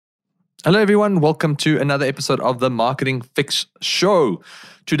Hello, everyone. Welcome to another episode of the Marketing Fix Show.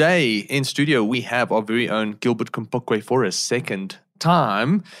 Today in studio, we have our very own Gilbert Kumpukwe for a second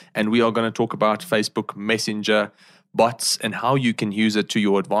time, and we are going to talk about Facebook Messenger bots and how you can use it to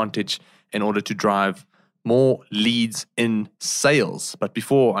your advantage in order to drive more leads in sales. But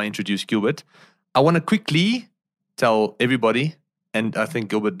before I introduce Gilbert, I want to quickly tell everybody, and I think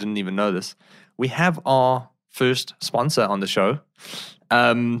Gilbert didn't even know this, we have our first sponsor on the show.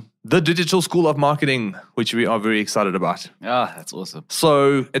 The Digital School of Marketing, which we are very excited about. That's awesome.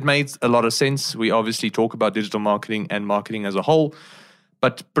 So it made a lot of sense. We obviously talk about digital marketing and marketing as a whole,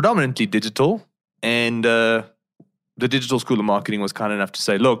 but predominantly digital. And the Digital School of Marketing was kind enough to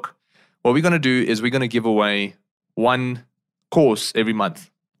say, look, what we're going to do is we're going to give away one course every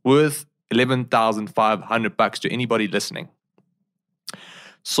month worth $11,500 to anybody listening.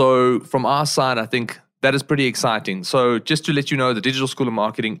 So from our side, I think that is pretty exciting. So just to let you know, the Digital School of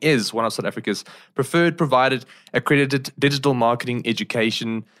Marketing is one of South Africa's preferred provided accredited digital marketing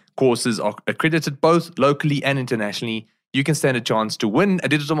education courses, are accredited both locally and internationally. You can stand a chance to win a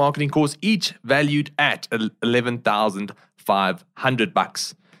digital marketing course, each valued at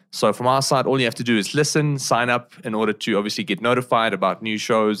 $11,500. So from our side, all you have to do is listen, sign up in order to obviously get notified about new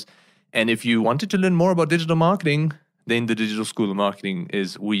shows. And if you wanted to learn more about digital marketing, then the Digital School of Marketing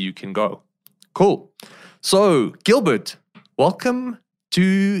is where you can go. Cool. So, Gilbert, welcome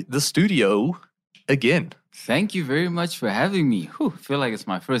to the studio again. Thank you very much for having me. I feel like it's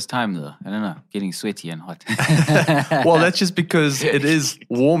my first time though. I don't know, getting sweaty and hot. Well, that's just because it is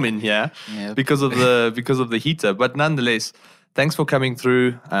warm in here because of the heater. But nonetheless, thanks for coming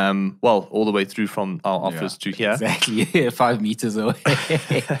through. All the way through from our office to here. Exactly, 5 meters away.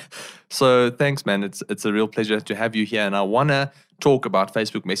 So thanks, man. It's a real pleasure to have you here. And I want to talk about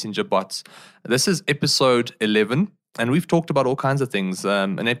Facebook Messenger bots. This is episode 11, and we've talked about all kinds of things.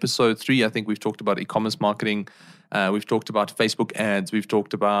 In episode 3, I think we've talked about e-commerce marketing. We've talked about Facebook ads. We've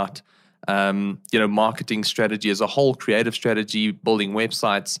talked about marketing strategy as a whole, creative strategy, building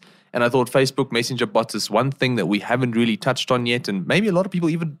websites. And I thought Facebook Messenger bots is one thing that we haven't really touched on yet, and maybe a lot of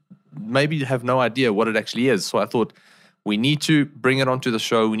people even maybe have no idea what it actually is. So I thought we need to bring it onto the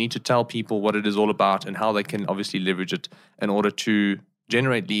show. We need to tell people what it is all about and how they can obviously leverage it in order to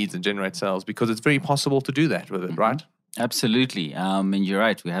generate leads and generate sales, because it's very possible to do that with it, right? Absolutely. And you're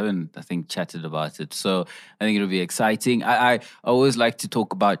right. We haven't, I think, chatted about it. So I think it'll be exciting. I always like to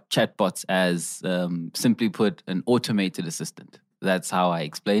talk about chatbots as, simply put, an automated assistant. That's how I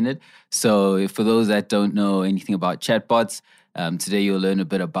explain it. So for those that don't know anything about chatbots, today you'll learn a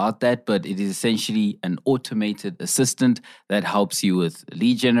bit about that, but it is essentially an automated assistant that helps you with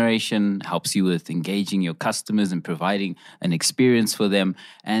lead generation, helps you with engaging your customers and providing an experience for them.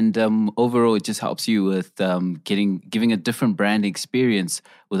 And overall, it just helps you with giving a different brand experience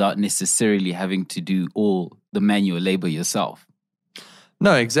without necessarily having to do all the manual labor yourself.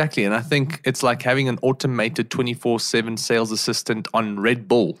 No, exactly. And I think it's like having an automated 24/7 sales assistant on Red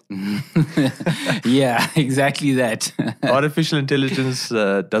Bull. Yeah, exactly that. Artificial intelligence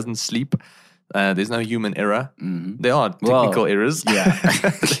doesn't sleep. There's no human error. Mm-hmm. There are technical errors. Yeah.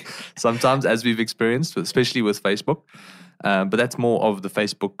 Sometimes, as we've experienced, especially with Facebook. But that's more of the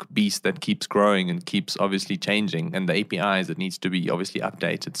Facebook beast that keeps growing and keeps obviously changing, and the APIs that needs to be obviously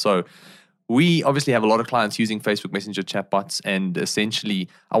updated. So we obviously have a lot of clients using Facebook Messenger chatbots, and essentially,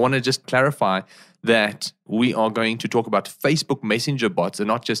 I want to just clarify that we are going to talk about Facebook Messenger bots and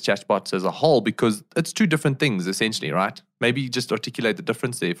not just chatbots as a whole, because it's two different things, essentially, right? Maybe just articulate the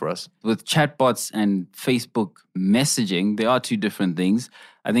difference there for us. With chatbots and Facebook messaging, there are two different things.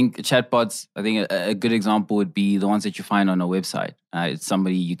 I think chatbots, a good example would be the ones that you find on a website. It's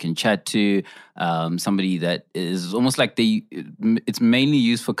somebody you can chat to, somebody that is almost like it's mainly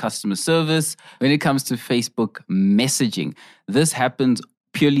used for customer service. When it comes to Facebook messaging, this happens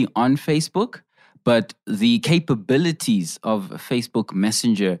purely on Facebook, but the capabilities of Facebook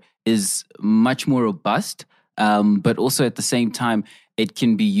Messenger is much more robust. But also at the same time, it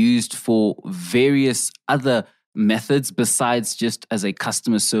can be used for various other methods besides just as a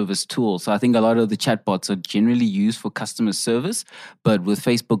customer service tool. So I think a lot of the chatbots are generally used for customer service, but with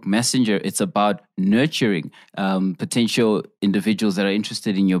Facebook Messenger, it's about nurturing potential individuals that are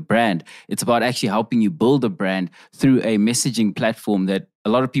interested in your brand. It's about actually helping you build a brand through a messaging platform that a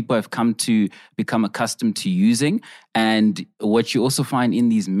lot of people have come to become accustomed to using. And what you also find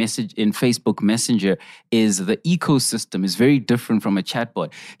in Facebook Messenger is the ecosystem is very different from a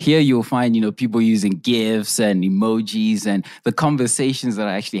chatbot. Here you'll find, people using GIFs and emojis, and the conversations that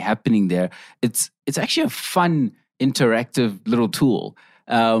are actually happening there. It's actually a fun, interactive little tool.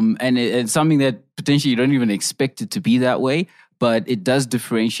 And it's something that potentially you don't even expect it to be that way. but it does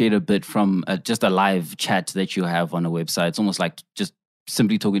differentiate a bit from just a live chat that you have on a website. It's almost like just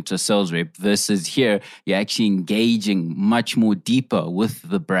simply talking to a sales rep versus here, you're actually engaging much more deeper with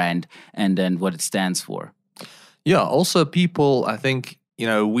the brand and what it stands for. Yeah. Also, people, I think,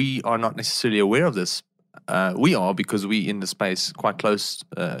 we are not necessarily aware of this. We are because we in the space quite close,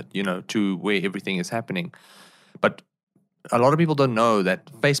 to where everything is happening. But a lot of people don't know that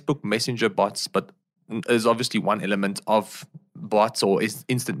Facebook Messenger bots, but is obviously one element of bots or is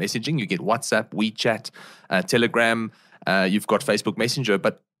instant messaging. You get WhatsApp, WeChat, Telegram. You've got Facebook Messenger,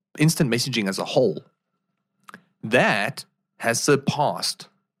 but instant messaging as a whole, that has surpassed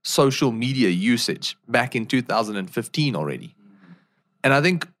social media usage back in 2015 already. And I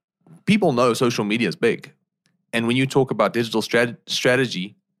think people know social media is big. And when you talk about digital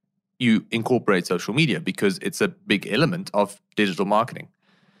strategy, you incorporate social media because it's a big element of digital marketing.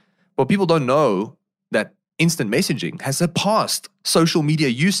 But people don't know that instant messaging has surpassed social media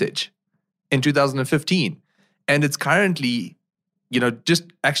usage in 2015. And it's currently, it's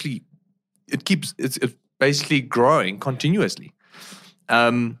basically growing continuously.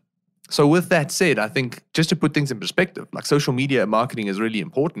 So with that said, I think just to put things in perspective, like social media marketing is really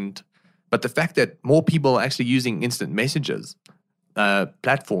important, but the fact that more people are actually using instant messages,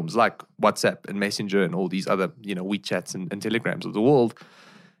 platforms like WhatsApp and Messenger and all these other, WeChats and Telegrams of the world,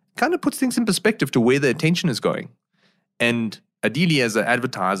 kind of puts things in perspective to where the attention is going. And ideally, as an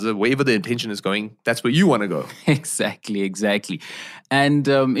advertiser, wherever the attention is going, that's where you want to go. Exactly. And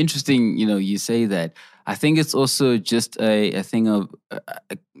interesting, you say that. I think it's also just a thing of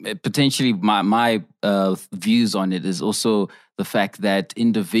potentially my views on it is also the fact that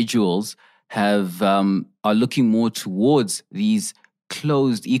individuals are looking more towards these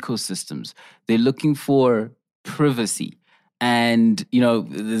closed ecosystems. They're looking for privacy. And,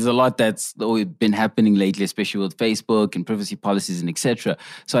 there's a lot that's been happening lately, especially with Facebook and privacy policies and etc.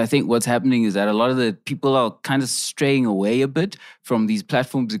 So I think what's happening is that a lot of the people are kind of straying away a bit from these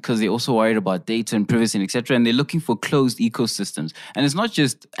platforms because they're also worried about data and privacy and etc. And they're looking for closed ecosystems. And it's not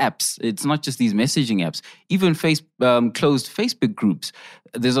just apps. It's not just these messaging apps. Even closed Facebook groups.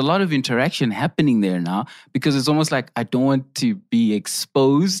 There's a lot of interaction happening there now because it's almost like I don't want to be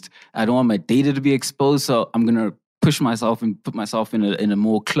exposed. I don't want my data to be exposed. So I'm going to push myself and put myself in a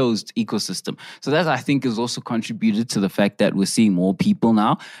more closed ecosystem. So that I think has also contributed to the fact that we're seeing more people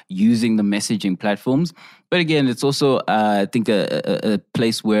now using the messaging platforms. But again, it's also, I think, a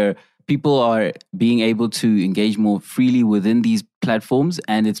place where people are being able to engage more freely within these platforms,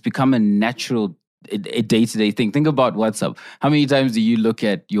 and it's become a natural a day-to-day thing. Think about WhatsApp. How many times do you look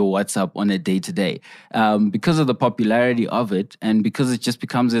at your WhatsApp on a day-to-day? Because of the popularity of it and because it just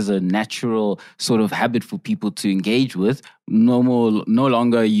becomes as a natural sort of habit for people to engage with, no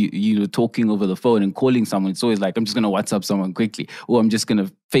longer you talking over the phone and calling someone. It's always like, I'm just going to WhatsApp someone quickly, or I'm just going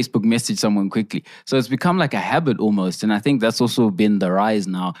to Facebook message someone quickly. So it's become like a habit almost. And I think that's also been the rise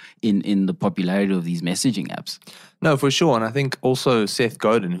now in the popularity of these messaging apps. No, for sure. And I think also Seth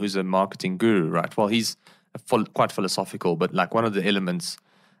Godin, who's a marketing guru, right? Well, he's quite philosophical, but like one of the elements,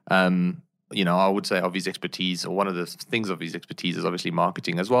 I would say of his expertise, or one of the things of his expertise is obviously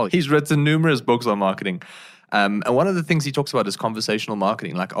marketing as well. He's written numerous books on marketing. And one of the things he talks about is conversational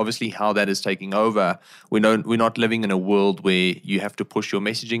marketing, like obviously how that is taking over. We're not living in a world where you have to push your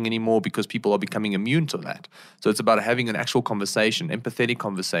messaging anymore because people are becoming immune to that. So it's about having an actual conversation, empathetic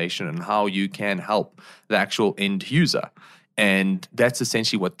conversation, and how you can help the actual end user. And that's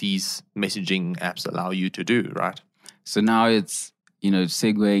essentially what these messaging apps allow you to do, right? So now it's,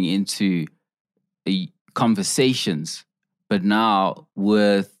 segueing into conversations, but now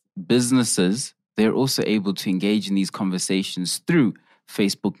with businesses, they're also able to engage in these conversations through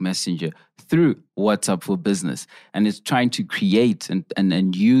Facebook Messenger, through WhatsApp for Business. And it's trying to create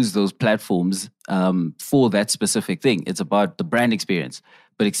and use those platforms for that specific thing. It's about the brand experience,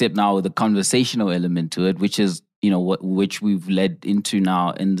 but except now with a conversational element to it, which is, which we've led into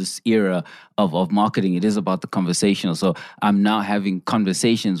now in this era of marketing. It is about the conversational. So I'm now having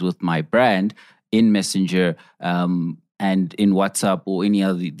conversations with my brand in Messenger, and in WhatsApp or any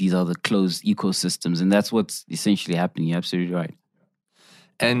other these other closed ecosystems. And that's what's essentially happening. You're absolutely right.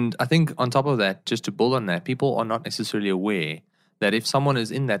 And I think on top of that, just to build on that, people are not necessarily aware that if someone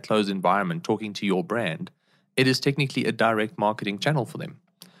is in that closed environment talking to your brand, it is technically a direct marketing channel for them.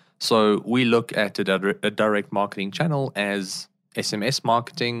 So we look at a direct marketing channel as SMS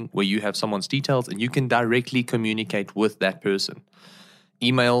marketing, where you have someone's details and you can directly communicate with that person.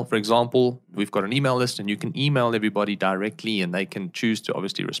 Email, for example, we've got an email list and you can email everybody directly and they can choose to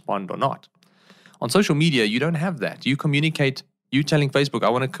obviously respond or not. On social media, you don't have that. You telling Facebook, I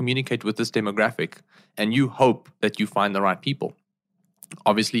want to communicate with this demographic, and you hope that you find the right people.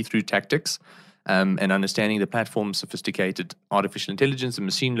 obviously through tactics and understanding the platform's sophisticated artificial intelligence and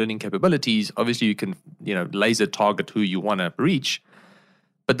machine learning capabilities. Obviously, you can laser target who you want to reach,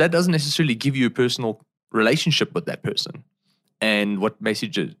 but that doesn't necessarily give you a personal relationship with that person. And what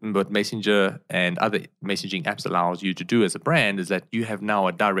Messenger and other messaging apps allows you to do as a brand is that you have now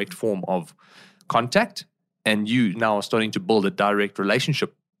a direct form of contact, and you now are starting to build a direct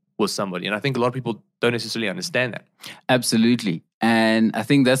relationship with somebody. And I think a lot of people don't necessarily understand that. Absolutely. And I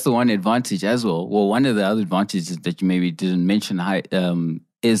think that's the one advantage as well. Well, one of the other advantages that you maybe didn't mention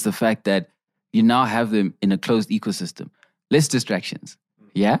is the fact that you now have them in a closed ecosystem. Less distractions.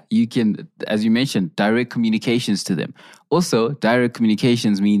 Yeah, you can, as you mentioned, direct communications to them. Also, direct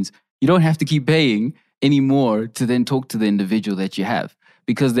communications means you don't have to keep paying anymore to then talk to the individual that you have,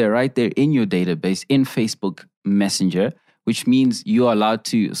 because they're right there in your database in Facebook Messenger, which means you are allowed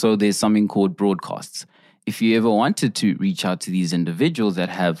to. So there's something called broadcasts. If you ever wanted to reach out to these individuals that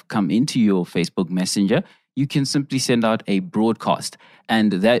have come into your Facebook Messenger, you can simply send out a broadcast,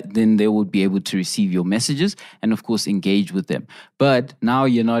 and that then they will be able to receive your messages and, of course, engage with them. But now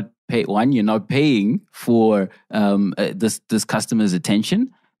you're not paying for this customer's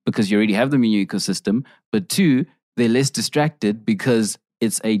attention, because you already have them in your ecosystem. But two, they're less distracted because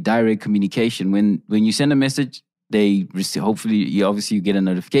it's a direct communication. When you send a message, they receive, hopefully you get a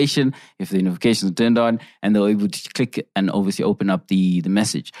notification if the notification is turned on, and they're able to click and obviously open up the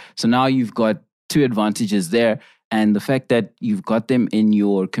message. So now you've got two advantages there. And the fact that you've got them in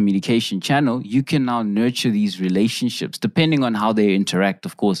your communication channel, you can now nurture these relationships depending on how they interact,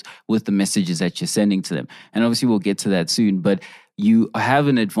 of course, with the messages that you're sending to them. And obviously we'll get to that soon, but you have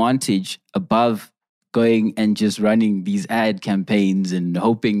an advantage above going and just running these ad campaigns and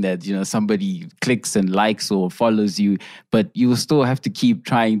hoping that somebody clicks and likes or follows you, but you will still have to keep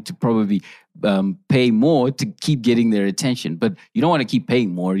trying to probably pay more to keep getting their attention. But you don't want to keep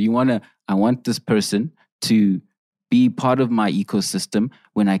paying more. I want this person to be part of my ecosystem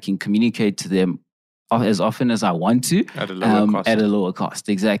when I can communicate to them as often as I want to at a lower cost. At a lower cost,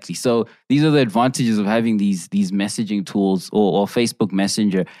 exactly. So these are the advantages of having these messaging tools or Facebook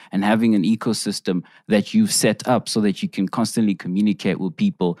Messenger, and having an ecosystem that you've set up so that you can constantly communicate with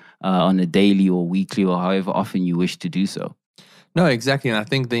people on a daily or weekly or however often you wish to do so. No, exactly. And I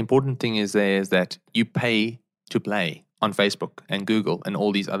think the important thing is that you pay to play on Facebook and Google and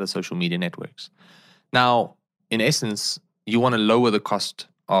all these other social media networks. Now, in essence, you want to lower the cost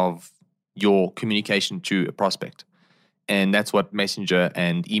of your communication to a prospect. And that's what Messenger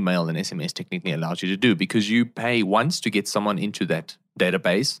and email and SMS technically allows you to do, because you pay once to get someone into that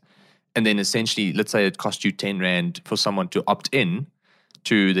database. And then essentially, let's say it costs you 10 Rand for someone to opt in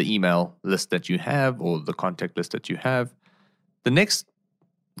to the email list that you have or the contact list that you have. The next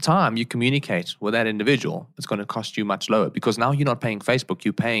time you communicate with that individual, it's going to cost you much lower, because now you're not paying Facebook,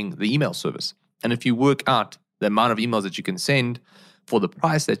 you're paying the email service. And if you work out the amount of emails that you can send for the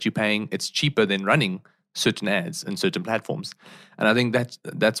price that you're paying, it's cheaper than running certain ads in certain platforms. And I think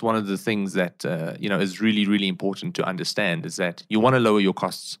that's one of the things that is really, really important to understand, is that you want to lower your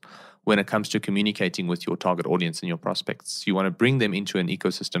costs when it comes to communicating with your target audience and your prospects. You want to bring them into an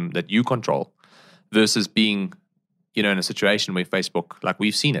ecosystem that you control, versus being in a situation where Facebook, like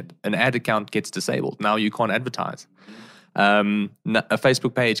we've seen it, an ad account gets disabled. Now you can't advertise. A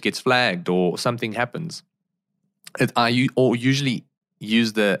Facebook page gets flagged or something happens. I usually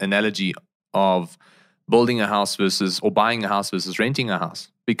use the analogy of building a house or buying a house versus renting a house.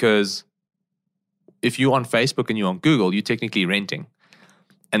 Because if you're on Facebook and you're on Google, you're technically renting.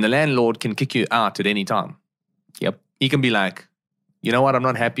 And the landlord can kick you out at any time. Yep. He can be like, you know what, I'm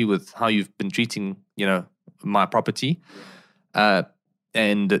not happy with how you've been treating, my property.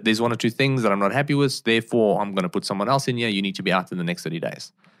 And there's one or two things that I'm not happy with. Therefore, I'm going to put someone else in here. You need to be out in the next 30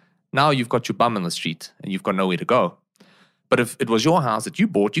 days. Now you've got your bum on the street and you've got nowhere to go. But if it was your house that you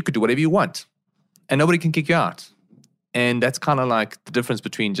bought, you could do whatever you want and nobody can kick you out. And that's kind of like the difference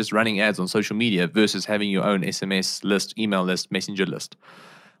between just running ads on social media versus having your own SMS list, email list, messenger list.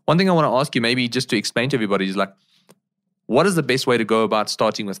 One thing I want to ask you, maybe just to explain to everybody, is like, what is the best way to go about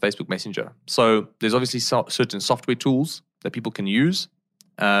starting with Facebook Messenger? So there's obviously certain software tools that people can use.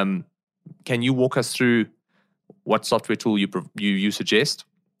 Can you walk us through what software tool you suggest?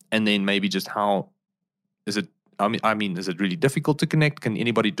 And then maybe just how is it, is it really difficult to connect? Can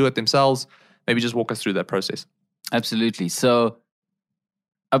anybody do it themselves? Maybe just walk us through that process. Absolutely. So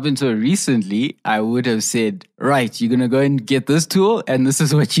up until recently, I would have said, right, you're going to go and get this tool, and this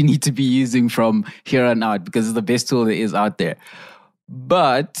is what you need to be using from here on out, because it's the best tool there is out there.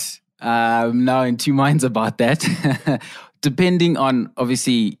 But I'm now in two minds about that, depending on,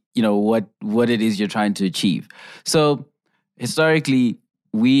 obviously, what it is you're trying to achieve. So historically,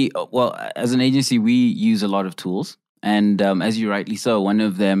 as an agency, we use a lot of tools. And as you rightly so, one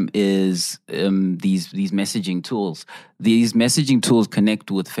of them is these messaging tools. These messaging tools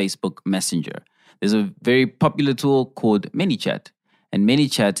connect with Facebook Messenger. There's a very popular tool called ManyChat. And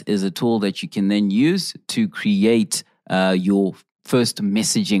ManyChat is a tool that you can then use to create your first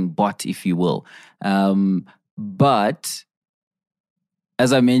messaging bot, if you will. But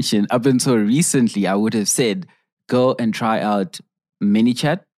as I mentioned, up until recently, I would have said, go and try out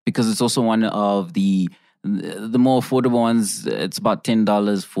ManyChat, because it's also one of the more affordable ones. It's about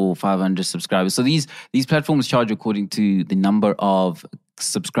 $10 for 500 subscribers. So these platforms charge according to the number of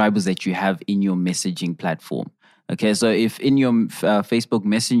subscribers that you have in your messaging platform. Okay, so if in your Facebook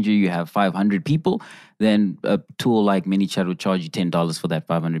Messenger you have 500 people, then a tool like ManyChat will charge you $10 for that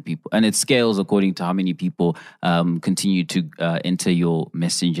 500 people. And it scales according to how many people continue to enter your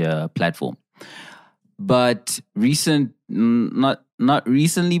Messenger platform. But not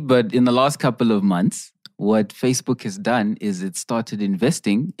recently, but in the last couple of months, what Facebook has done is it started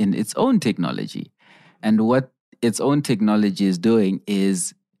investing in its own technology. And what its own technology is doing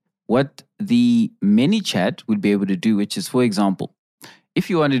is what the ManyChat would be able to do, which is, for example, if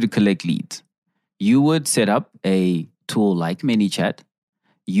you wanted to collect leads, you would set up a tool like ManyChat.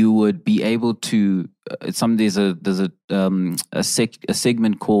 You would be able to there's a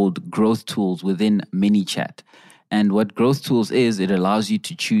segment called Growth Tools within ManyChat. And what Growth Tools is, it allows you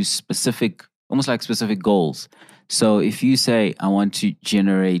to choose specific goals. So if you say, I want to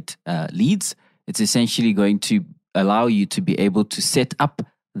generate leads, it's essentially going to allow you to be able to set up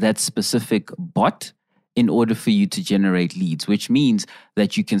that specific bot in order for you to generate leads, which means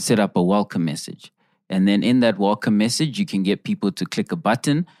that you can set up a welcome message. And then in that welcome message, you can get people to click a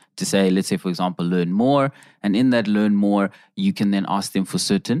button to say, let's say, for example, learn more. And in that learn more, you can then ask them for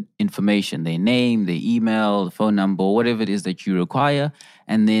certain information, their name, their email, the phone number, whatever it is that you require.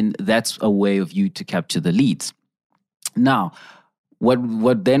 And then that's a way of you to capture the leads. Now,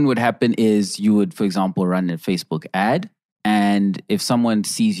 what then would happen is you would, for example, run a Facebook ad. And if someone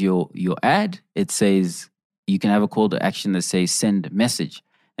sees your ad, it says, you can have a call to action that says send message.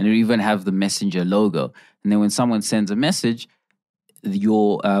 And it even have the messenger logo. And then when someone sends a message,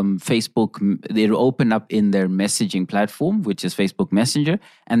 your Facebook, they'll open up in their messaging platform, which is Facebook Messenger.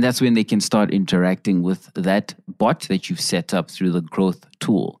 And that's when they can start interacting with that bot that you've set up through the growth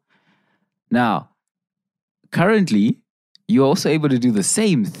tool. Now, currently, you're also able to do the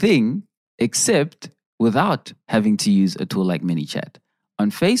same thing, except without having to use a tool like ManyChat. On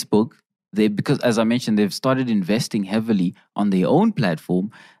Facebook, because as I mentioned, they've started investing heavily on their own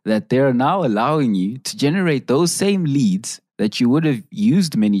platform, that they're now allowing you to generate those same leads that you would have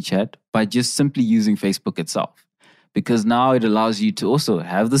used ManyChat by just simply using Facebook itself. Because now it allows you to also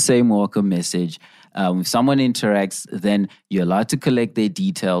have the same welcome message. If someone interacts, then you're allowed to collect their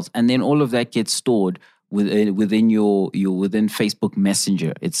details, and then all of that gets stored within within Facebook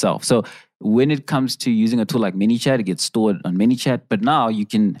Messenger itself. So when it comes to using a tool like ManyChat, it gets stored on ManyChat, but now you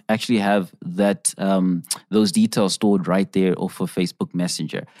can actually have that those details stored right there off of Facebook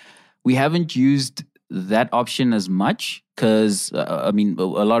Messenger. We haven't used that option as much because a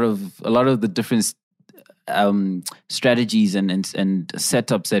lot of the different strategies and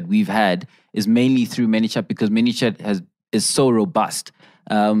setups that we've had is mainly through ManyChat, because ManyChat is so robust.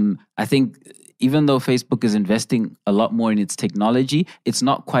 I think even though Facebook is investing a lot more in its technology, it's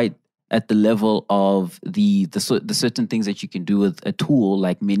not quite at the level of the certain things that you can do with a tool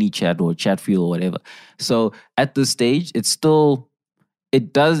like ManyChat or Chatfuel or whatever. So at this stage, it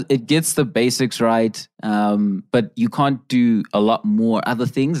gets the basics right, but you can't do a lot more other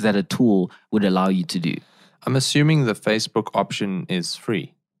things that a tool would allow you to do. I'm assuming the Facebook option is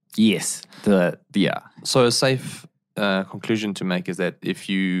free. Yes. So a safe conclusion to make is that if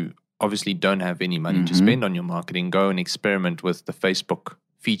you obviously don't have any money to spend on your marketing, go and experiment with the Facebook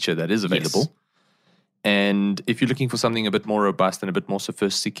feature that is available. Yes. And if you're looking for something a bit more robust and a bit more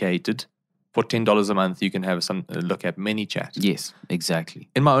sophisticated, for $10 a month, you can have a look at ManyChat. Yes, exactly.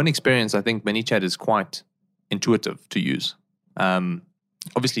 In my own experience, I think ManyChat is quite intuitive to use.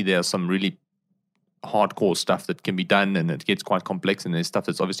 Obviously, there's some really hardcore stuff that can be done, and it gets quite complex, and there's stuff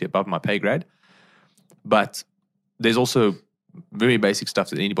that's obviously above my pay grade. But there's also very basic stuff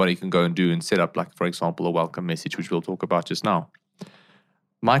that anybody can go and do and set up, like, for example, a welcome message, which we'll talk about just now.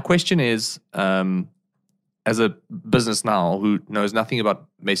 My question is, as a business now who knows nothing about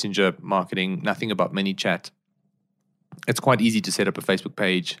Messenger marketing, nothing about ManyChat, it's quite easy to set up a Facebook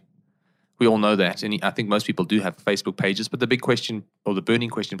page. We all know that. And I think most people do have Facebook pages. But the big question, or the burning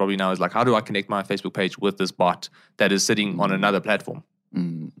question probably now, is like, how do I connect my Facebook page with this bot that is sitting on another platform?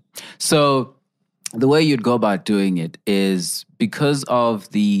 So the way you'd go about doing it is because of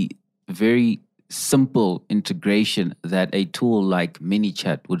the very simple integration that a tool like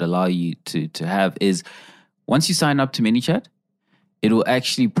ManyChat would allow you to have is once you sign up to ManyChat, it will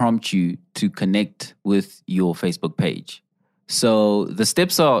actually prompt you to connect with your Facebook page. So the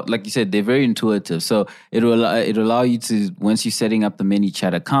steps are, like you said, they're very intuitive. So it'll allow you to, once you're setting up the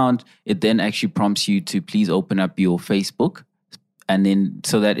ManyChat account, it then actually prompts you to please open up your Facebook, and then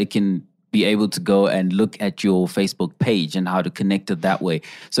so that it can be able to go and look at your Facebook page and how to connect it that way.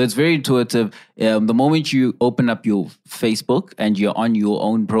 So it's very intuitive. The moment you open up your Facebook and you're on your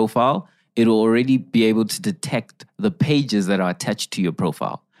own profile, it'll already be able to detect the pages that are attached to your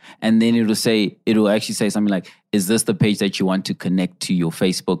profile. And then it'll actually say something like, is this the page that you want to connect to your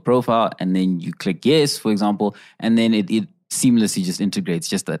Facebook profile? And then you click yes, for example, and then it seamlessly just integrates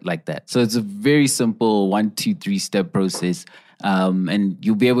just like that. So it's a very simple 1, 2, 3 step process. And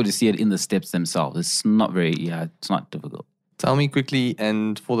you'll be able to see it in the steps themselves. It's not difficult. Tell me quickly,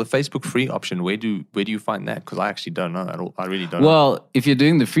 and for the Facebook free option, where do you find that? Because I actually don't know at all. I really don't know. Well, if you're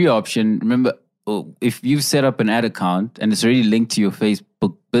doing the free option, remember, if you've set up an ad account and it's already linked to your Facebook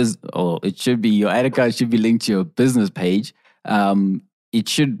your ad account should be linked to your business page. It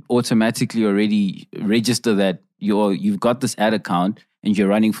should automatically already register that you've got this ad account and you're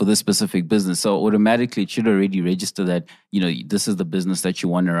running for this specific business. So automatically it should already register that, this is the business that you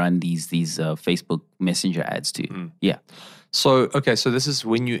want to run these Facebook Messenger ads to. Yeah. So this is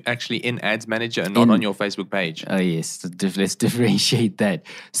when you actually in Ads Manager and not on your Facebook page. Oh, yes. Let's differentiate that.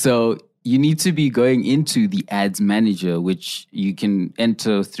 So you need to be going into the Ads Manager, which you can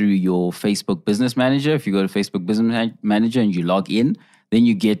enter through your Facebook Business Manager. If you go to Facebook Business Manager and you log in, then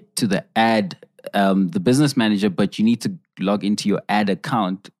you get to the the Business Manager, but you need to log into your ad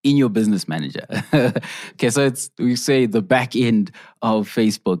account in your Business Manager. Okay, so we say the back end of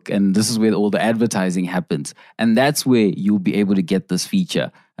Facebook, and this is where all the advertising happens. And that's where you'll be able to get this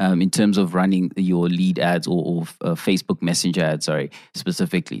feature in terms of running your lead ads or Facebook Messenger ads,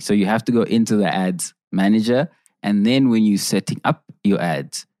 specifically. So you have to go into the Ads Manager, and then when you're setting up your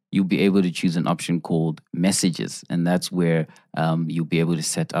ads, you'll be able to choose an option called Messages. And that's where you'll be able to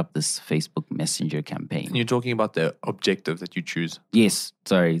set up this Facebook Messenger campaign. And you're talking about the objective that you choose. Yes,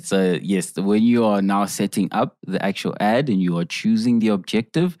 sorry. So yes, when you are now setting up the actual ad and you are choosing the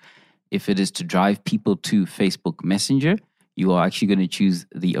objective, if it is to drive people to Facebook Messenger, you are actually going to choose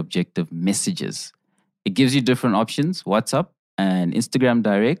the objective Messages. It gives you different options, WhatsApp and Instagram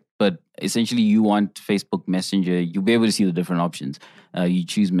Direct, but essentially you want Facebook Messenger. You'll be able to see the different options. You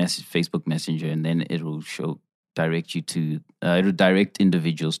choose Facebook Messenger, and then it will direct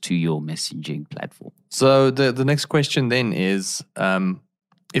individuals to your messaging platform. So the next question then is,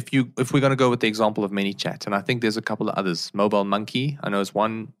 if we're going to go with the example of ManyChat, and I think there's a couple of others. Mobile Monkey, I know is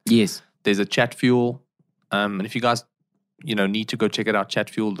one. Yes. There's a Chat Fuel, and if you guys need to go check it out,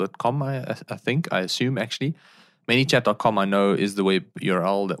 chatfuel.com. I assume actually. ManyChat.com, I know, is the web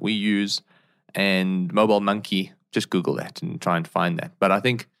URL that we use. And Mobile Monkey, just Google that and try and find that. But I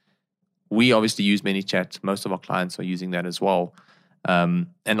think we obviously use ManyChat. Most of our clients are using that as well. And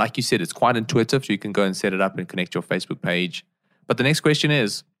like you said, it's quite intuitive. So you can go and set it up and connect your Facebook page. But the next question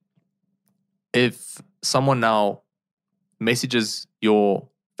is, if someone now messages your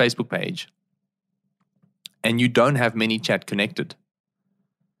Facebook page and you don't have ManyChat connected,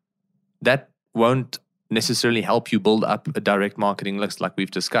 that won't necessarily help you build up a direct marketing list like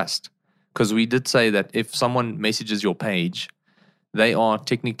we've discussed. Because we did say that if someone messages your page, they are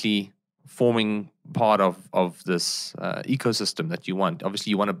technically forming part of this ecosystem that you want. Obviously,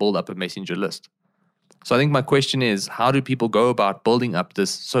 you want to build up a messenger list. So I think my question is, how do people go about building up this?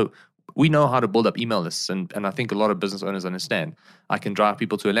 So we know how to build up email lists, and I think a lot of business owners understand. I can drive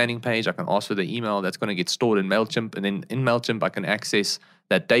people to a landing page. I can ask for their email. That's going to get stored in MailChimp. And then in MailChimp, I can access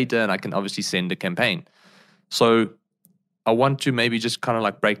that data, and I can obviously send a campaign. So I want to maybe just kind of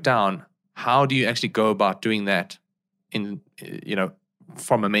like break down, how do you actually go about doing that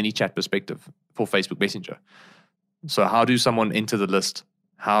from a ManyChat perspective for Facebook Messenger? So how do someone enter the list?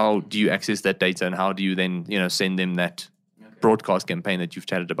 How do you access that data, and how do you then, send them that broadcast campaign that you've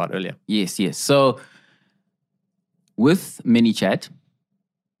chatted about earlier? Yes. So with ManyChat,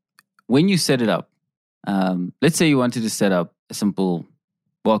 when you set it up, let's say you wanted to set up a simple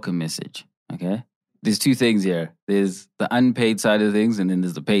welcome message, okay? There's two things here. There's the unpaid side of things, and then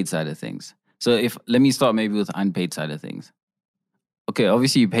there's the paid side of things. So let me start maybe with the unpaid side of things. Okay,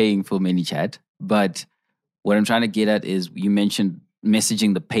 obviously you're paying for ManyChat, but what I'm trying to get at is, you mentioned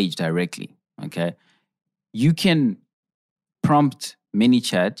messaging the page directly, okay? You can prompt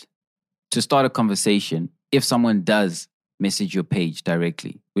ManyChat to start a conversation if someone does message your page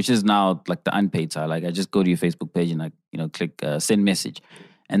directly. which is now like the unpaid side. Like I just go to your Facebook page and I click send message.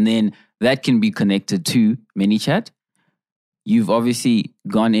 And then that can be connected to ManyChat. You've obviously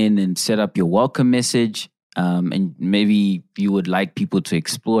gone in and set up your welcome message. And maybe you would like people to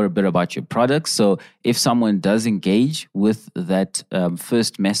explore a bit about your products. So if someone does engage with that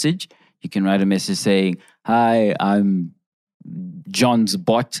first message, you can write a message saying, "Hi, I'm John's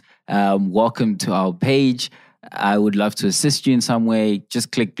bot. Welcome to our page. I would love to assist you in some way.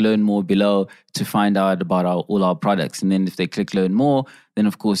 Just click learn more below to find out about all our products." And then if they click learn more, then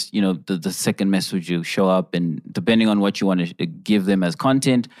of course, the second message will show up, and depending on what you want to give them as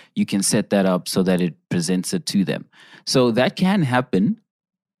content, you can set that up so that it presents it to them. So that can happen.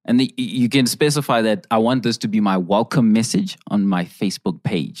 And you can specify that I want this to be my welcome message on my Facebook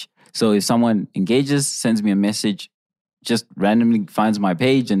page. So if someone engages, sends me a message, just randomly finds my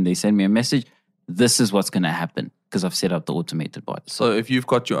page and they send me a message, this is what's going to happen because I've set up the automated bot. So if you've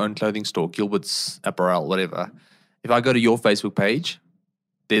got your own clothing store, Gilbert's apparel, whatever, if I go to your Facebook page,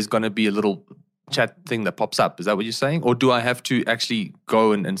 there's going to be a little chat thing that pops up. Is that what you're saying? Or do I have to actually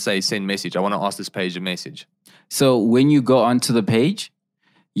go and say send message? I want to ask this page a message. So when you go onto the page,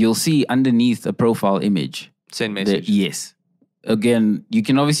 you'll see underneath a profile image. Send message. Yes. Again, you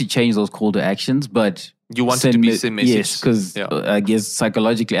can obviously change those call to actions, but you want it to be send message. Yes, because I guess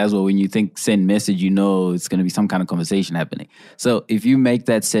psychologically as well, when you think send message, it's going to be some kind of conversation happening. So if you make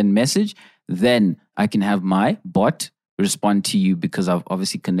that send message, then I can have my bot respond to you because I've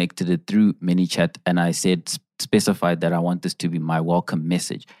obviously connected it through ManyChat and I specified that I want this to be my welcome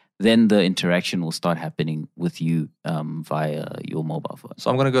message. Then the interaction will start happening with you via your mobile phone. So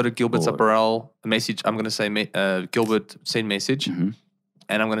I'm going to go to Gilbert's apparel message. I'm going to say, Gilbert, send message. Mm-hmm.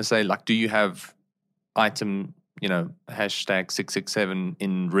 And I'm going to say, like, do you have item, hashtag 667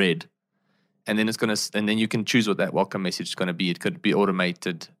 in red? And then and then you can choose what that welcome message is going to be. It could be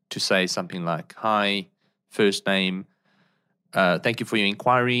automated to say something like, "Hi, first name, thank you for your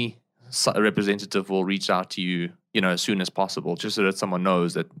inquiry. A representative will reach out to you, as soon as possible," just so that someone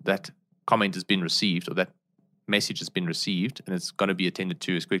knows that comment has been received or that message has been received and it's going to be attended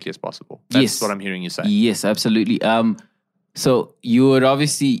to as quickly as possible. That's what I'm hearing you say. Yes, absolutely. So you would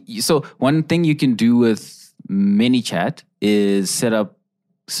obviously, one thing you can do with ManyChat is set up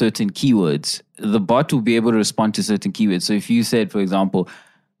certain keywords. The bot will be able to respond to certain keywords. So if you said, for example,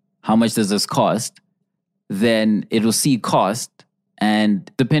 "How much does this cost?" then it will see cost. And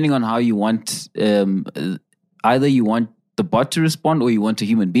depending on how you want, either you want the bot to respond or you want a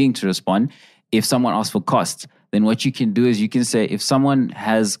human being to respond. If someone asks for cost, then what you can do is you can say, if someone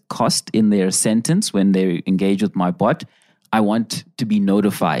has cost in their sentence when they engage with my bot, I want to be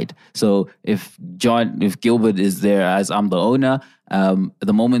notified. So if Gilbert is there as I'm the owner,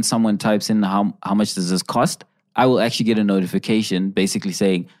 the moment someone types in how much does this cost, I will actually get a notification basically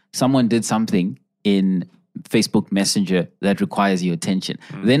saying someone did something in Facebook Messenger that requires your attention.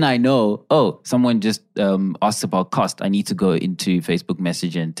 Then I know, someone just asked about cost. I need to go into Facebook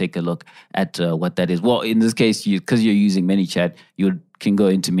Messenger and take a look at what that is. Well, in this case, because you're using ManyChat, you can go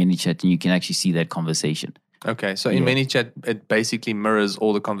into ManyChat and you can actually see that conversation. Okay, so in ManyChat, it basically mirrors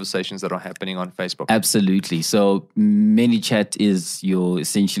all the conversations that are happening on Facebook. Absolutely. So ManyChat is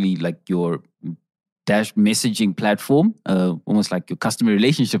essentially like your dash messaging platform, almost like your customer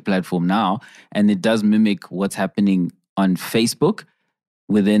relationship platform now, and it does mimic what's happening on Facebook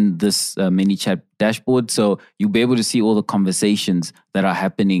within this ManyChat dashboard. So you'll be able to see all the conversations that are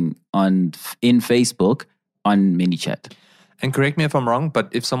happening in Facebook on ManyChat. And correct me if I'm wrong, but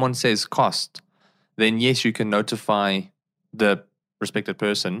if someone says cost, then yes, you can notify the respected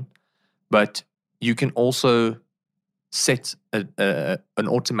person, but you can also set an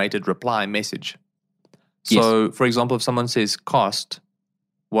automated reply message. So, for example, if someone says cost,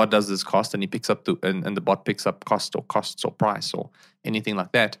 what does this cost? And he picks up and the bot picks up cost or costs or price or anything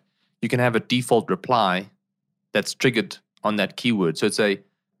like that. You can have a default reply that's triggered on that keyword. So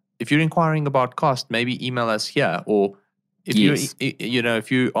if you're inquiring about cost, maybe email us here. Or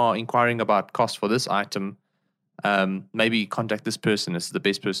if you are inquiring about cost for this item, maybe contact this person. This is the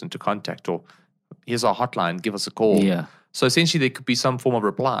best person to contact. Or here's our hotline. Give us a call. Yeah. So essentially, there could be some form of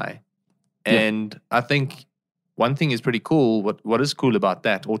reply. And I think one thing is pretty cool. What is cool about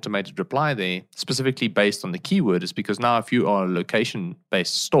that automated reply there, specifically based on the keyword, is because now if you are a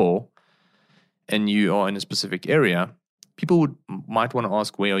location-based store and you are in a specific area, people might want to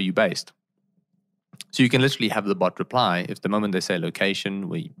ask, where are you based? So you can literally have the bot reply if the moment they say location,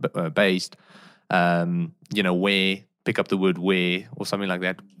 where based, where, pick up the word where or something like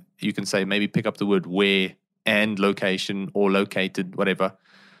that. You can say maybe pick up the word where and location or located, whatever.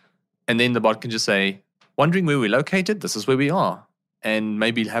 And then the bot can just say, wondering where we're located? This is where we are. and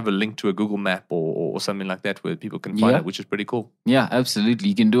maybe have a link to a Google map or something like that where people can find Yeah. it, which is pretty cool. Yeah, absolutely.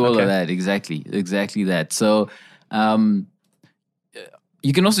 You can do all Okay. of that. Exactly that. So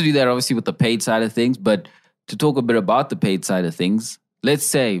you can also do that obviously with the paid side of things. But to talk a bit about the paid side of things, let's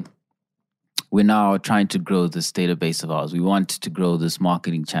say we're now trying to grow this database of ours. We want to grow this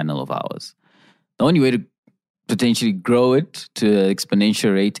marketing channel of ours. The only way to potentially grow it to an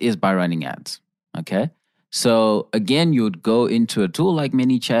exponential rate is by running ads. Okay. So again, you would go into a tool like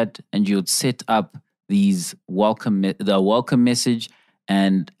ManyChat and you would set up the welcome message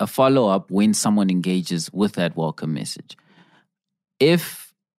and a follow-up when someone engages with that welcome message.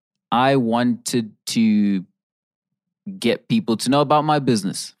 If I wanted to get people to know about my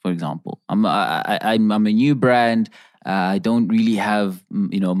business, for example, I'm a new brand. I don't really have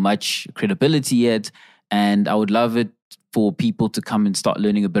much credibility yet, and I would love it for people to come and start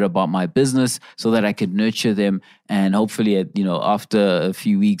learning a bit about my business so that I could nurture them, and hopefully, after a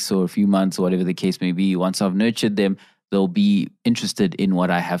few weeks or a few months or whatever the case may be, once I've nurtured them, they'll be interested in what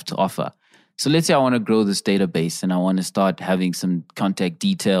I have to offer. So let's say I want to grow this database and I want to start having some contact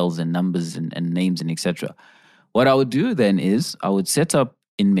details and numbers and names and etc. What I would do then is I would set up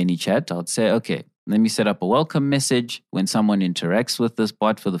in ManyChat, I would say, okay, let me set up a welcome message when someone interacts with this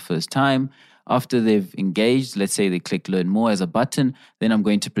bot for the first time. After they've engaged, let's say they click learn more as a button, then I'm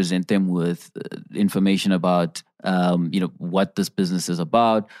going to present them with information about what this business is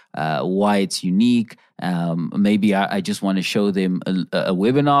about, why it's unique. Maybe I just want to show them a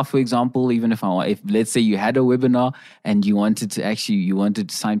webinar, for example. Even if let's say you had a webinar and you wanted to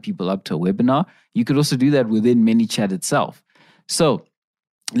sign people up to a webinar, you could also do that within ManyChat itself. So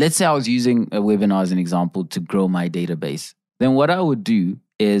let's say I was using a webinar as an example to grow my database. Then what I would do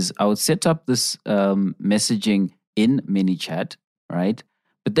is I would set up this messaging in ManyChat, right?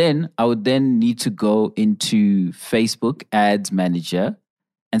 But then I would then need to go into Facebook Ads Manager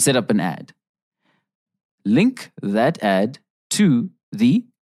and set up an ad. Link that ad to the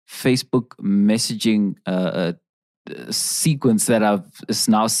Facebook messaging sequence that I've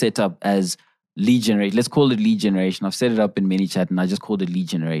now set up as lead generation. Let's call it lead generation. I've set it up in ManyChat and I just called it lead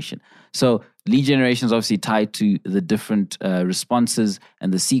generation. So lead generation is obviously tied to the different responses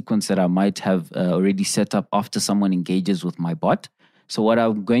and the sequence that I might have already set up after someone engages with my bot. So what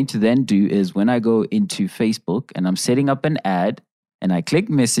I'm going to then do is when I go into Facebook and I'm setting up an ad and I click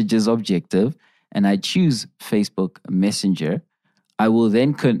messages objective and I choose Facebook Messenger, I will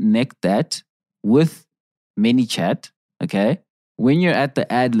then connect that with ManyChat, okay? When you're at the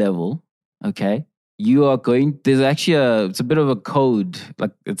ad level, okay, there's actually it's a bit of a code,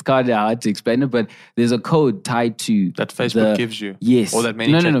 like it's kind of hard to explain it, but there's a code tied to that Facebook gives you. Yes. Or that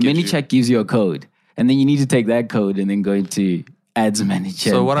ManyChat gives you. ManyChat gives you a code. And then you need to take that code and then go into Ads Manager.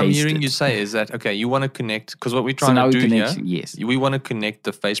 So what I'm hearing you say is that, okay, you want to connect, because what we're trying to do here, yes, we want to connect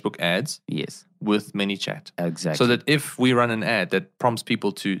the Facebook ads yes, with ManyChat. Exactly. So that if we run an ad that prompts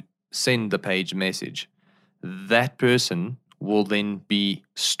people to send the page message, that person will then be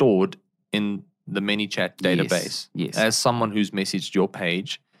stored in the ManyChat database yes. as someone who's messaged your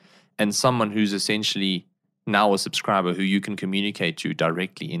page and someone who's essentially now a subscriber who you can communicate to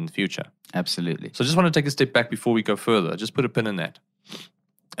directly in the future. Absolutely. So I just want to take a step back before we go further. Just put a pin in that.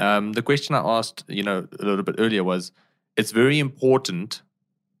 The question I asked, a little bit earlier was, it's very important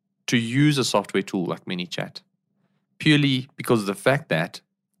to use a software tool like ManyChat, purely because of the fact that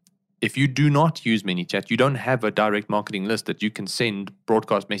if you do not use ManyChat, you don't have a direct marketing list that you can send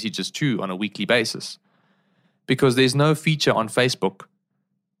broadcast messages to on a weekly basis. Because there's no feature on Facebook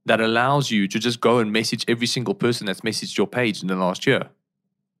that allows you to just go and message every single person that's messaged your page in the last year.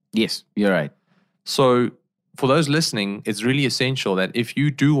 Yes, you're right. So for those listening, it's really essential that if you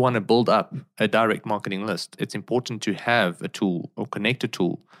do want to build up a direct marketing list, it's important to have a tool or connect a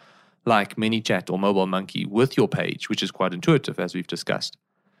tool like ManyChat or Mobile Monkey with your page, which is quite intuitive, as we've discussed.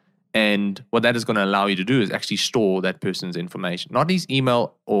 And what that is going to allow you to do is actually store that person's information, not his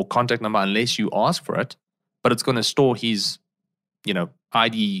email or contact number unless you ask for it, but it's going to store his,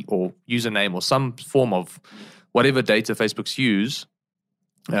 ID or username or some form of whatever data Facebook's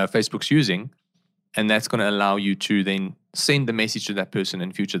using, and that's going to allow you to then send the message to that person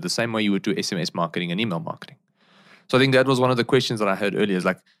in future the same way you would do SMS marketing and email marketing. So I think that was one of the questions that I heard earlier is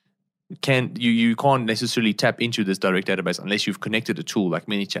like, you can't necessarily tap into this direct database unless you've connected a tool like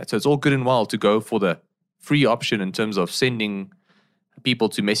ManyChat. So it's all good and well to go for the free option in terms of sending people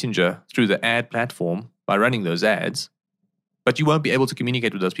to Messenger through the ad platform by running those ads, but you won't be able to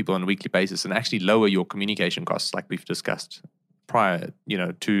communicate with those people on a weekly basis and actually lower your communication costs like we've discussed prior,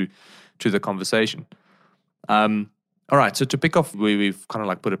 to the conversation. All right, so to pick off where we've kind of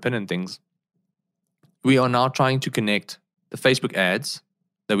like put a pin in things, we are now trying to connect the Facebook ads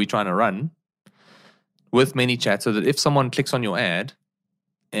that we're trying to run with ManyChat, so that if someone clicks on your ad,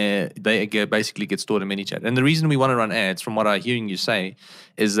 they basically get stored in ManyChat. And the reason we want to run ads, from what I'm hearing you say,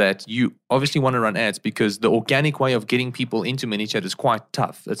 is that you obviously want to run ads because the organic way of getting people into ManyChat is quite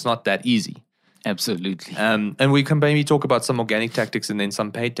tough. It's not that easy. Absolutely. And we can maybe talk about some organic tactics and then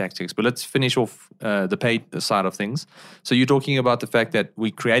some paid tactics. But let's finish off the paid side of things. So you're talking about the fact that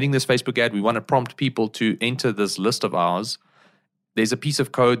we're creating this Facebook ad. We want to prompt people to enter this list of ours. There's a piece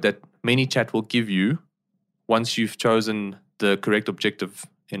of code that ManyChat will give you once you've chosen the correct objective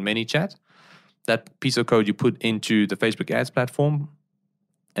in ManyChat. That piece of code you put into the Facebook ads platform,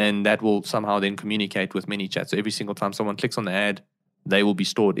 and that will somehow then communicate with ManyChat. So every single time someone clicks on the ad, they will be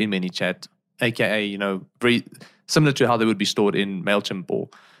stored in ManyChat, aka, very similar to how they would be stored in MailChimp or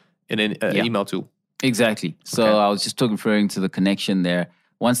in an email tool. Exactly. So I was just referring to the connection there.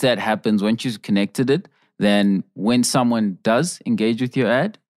 Once that happens, once you've connected it, then when someone does engage with your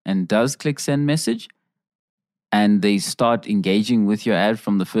ad and does click send message, and they start engaging with your ad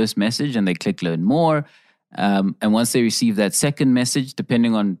from the first message and they click learn more, and once they receive that second message,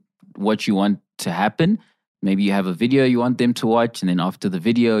 depending on what you want to happen, maybe you have a video you want them to watch, and then after the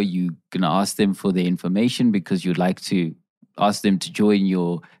video, you're going to ask them for their information because you'd like to ask them to join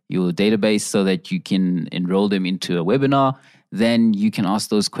your database so that you can enroll them into a webinar. Then you can ask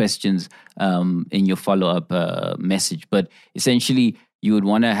those questions in your follow-up message. But essentially, you would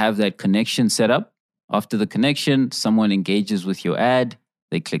want to have that connection set up. After the connection, someone engages with your ad,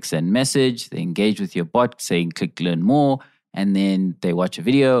 they click send message, they engage with your bot saying click learn more, and then they watch a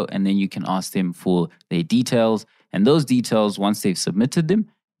video, and then you can ask them for their details. And those details, once they've submitted them,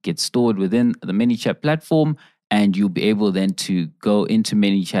 get stored within the ManyChat platform, and you'll be able then to go into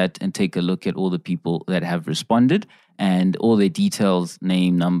ManyChat and take a look at all the people that have responded, and all their details,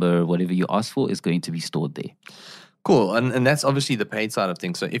 name, number, whatever you ask for is going to be stored there. Cool. And that's obviously the paid side of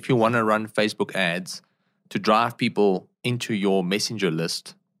things. So if you want to run Facebook ads to drive people into your messenger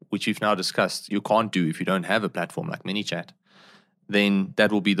list, which we've now discussed you can't do if you don't have a platform like ManyChat, then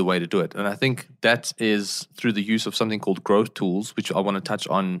that will be the way to do it. And I think that is through the use of something called growth tools, which I want to touch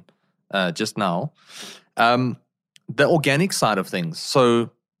on just now. The organic side of things.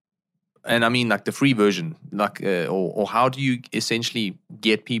 So, and I mean like the free version, like or how do you essentially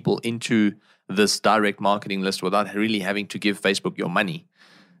get people into this direct marketing list without really having to give Facebook your money?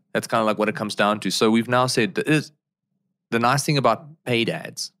 That's kind of like what it comes down to. So we've now said that the nice thing about paid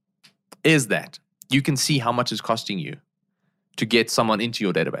ads is that you can see how much it's costing you to get someone into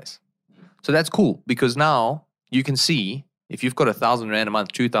your database. So that's cool because now you can see if you've got 1,000 Rand a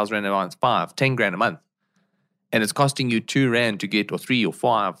month, 2,000 Rand a month, 5, 10 grand a month, and it's costing you 2 Rand to get, or 3 or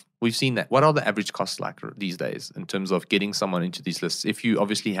 5. We've seen that. What are the average costs like these days in terms of getting someone into these lists? If you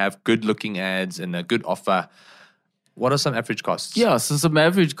obviously have good looking ads and a good offer, what are some average costs? Yeah, so some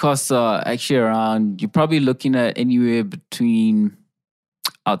average costs are actually around, you're probably looking at anywhere between,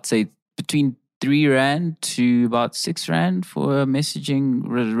 I'd say between 3 Rand to about 6 Rand for a messaging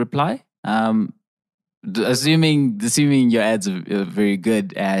reply. Assuming your ads are very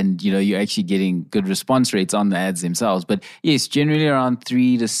good and you're actually getting good response rates on the ads themselves. But yes, generally around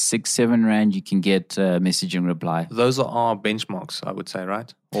 3 to 6, 7 Rand you can get messaging reply. Those are our benchmarks, I would say,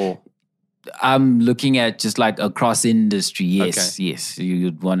 right? Or I'm looking at just like across industry. Yes, okay. Yes.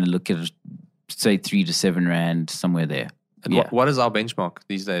 You'd want to look at say 3 to 7 Rand, somewhere there. And yeah. What is our benchmark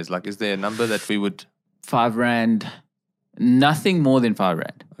these days? Like, is there a number that we would? 5 Rand, nothing more than 5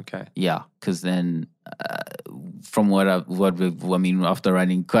 Rand. Okay. Yeah, because then from after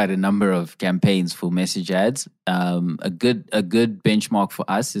running quite a number of campaigns for message ads, a good benchmark for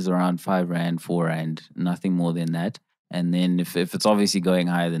us is around 5 Rand, 4 Rand, nothing more than that. And then if it's obviously going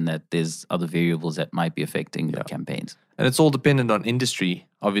higher than that, there's other variables that might be affecting the campaigns. And it's all dependent on industry,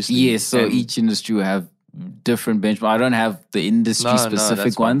 obviously. Yes, so each industry will have different benchmarks. I don't have the industry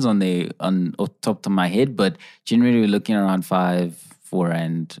specific ones on top of my head, but generally we're looking around 4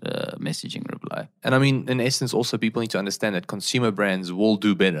 Rand messaging reply. And I mean, in essence, also people need to understand that consumer brands will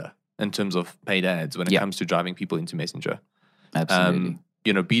do better in terms of paid ads when it comes to driving people into Messenger. Absolutely.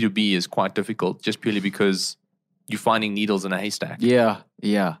 B2B is quite difficult just purely because you're finding needles in a haystack. Yeah.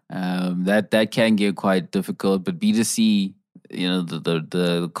 That can get quite difficult, but B2C,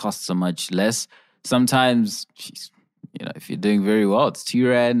 the costs are much less. Sometimes, if you're doing very well, it's 2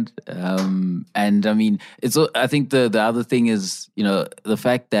 Rand. And I mean, I think the other thing is, the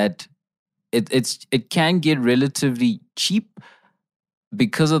fact that it can get relatively cheap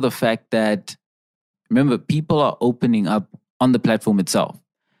because of the fact that, remember, people are opening up on the platform itself.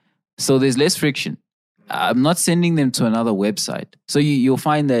 So there's less friction. I'm not sending them to another website. So you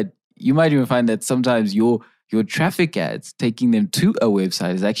might even find that sometimes your your traffic ads taking them to a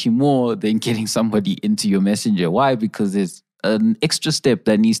website is actually more than getting somebody into your messenger. Why? Because there's an extra step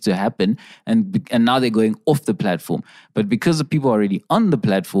that needs to happen, and now they're going off the platform. But because the people are already on the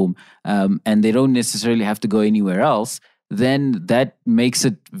platform, and they don't necessarily have to go anywhere else, then that makes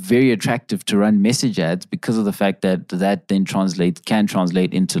it very attractive to run message ads, because of the fact that then can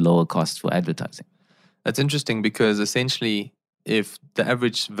translate into lower costs for advertising. That's interesting, because essentially, if the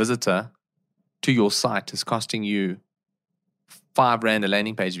average visitor to your site is costing you R5 a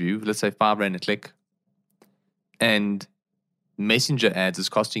landing page view, let's say R5 a click, and messenger ads is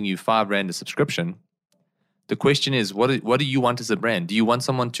costing you R5 a subscription, the question is, what do you want as a brand? Do you want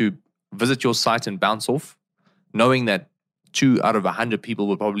someone to visit your site and bounce off, knowing that 2 out of 100 people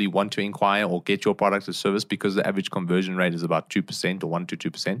will probably want to inquire or get your product or service because the average conversion rate is about 2% or 1 to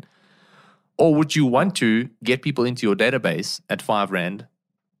 2%? Or would you want to get people into your database at R5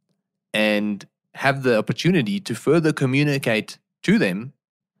 and have the opportunity to further communicate to them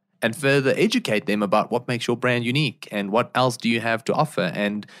and further educate them about what makes your brand unique and what else do you have to offer,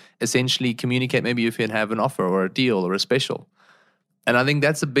 and essentially communicate maybe if you have an offer or a deal or a special? And I think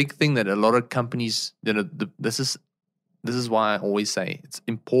that's a big thing that a lot of companies, this is why I always say it's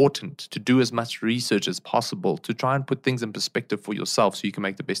important to do as much research as possible to try and put things in perspective for yourself so you can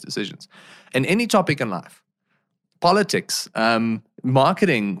make the best decisions. And any topic in life, politics,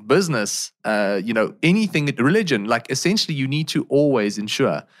 marketing, business, anything, religion, like essentially you need to always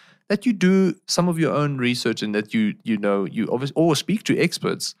ensure that you do some of your own research, and that you obviously always speak to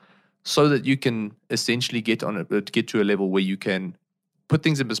experts, so that you can essentially get to a level where you can put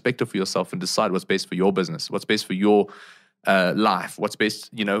things in perspective for yourself and decide what's best for your business, what's best for your life, what's best,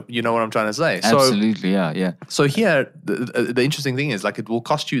 you know what I'm trying to say. Absolutely, yeah. So here, the interesting thing is, like, it will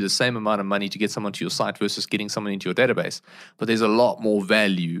cost you the same amount of money to get someone to your site versus getting someone into your database. But there's a lot more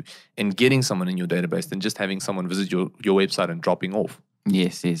value in getting someone in your database than just having someone visit your website and dropping off.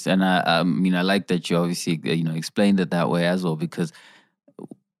 Yes. And I like that you obviously, explained it that way as well, because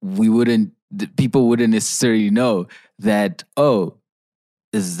people wouldn't necessarily know that,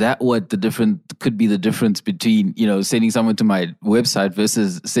 is that what could be the difference between, sending someone to my website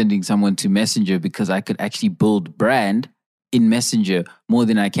versus sending someone to Messenger, because I could actually build brand in Messenger more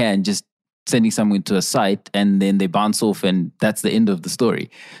than I can just sending someone to a site and then they bounce off and that's the end of the story.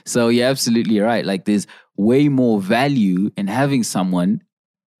 So you're absolutely right. Like, there's way more value in having someone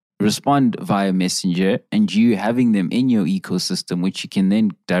respond via Messenger and you having them in your ecosystem, which you can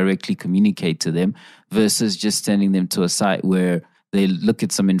then directly communicate to them, versus just sending them to a site where they look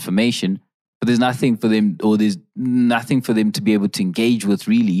at some information, but there's nothing for them to be able to engage with,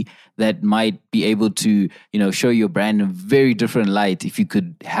 really, that might be able to, show your brand in a very different light if you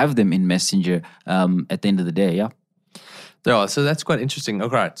could have them in Messenger at the end of the day. Yeah, so that's quite interesting.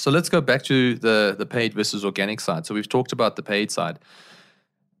 Okay, right. So let's go back to the paid versus organic side. So we've talked about the paid side.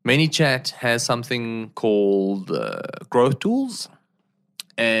 ManyChat has something called growth tools.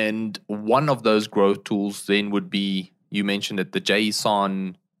 And one of those growth tools then would be, you mentioned it, the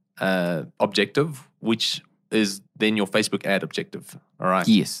JSON objective, which is then your Facebook ad objective. All right.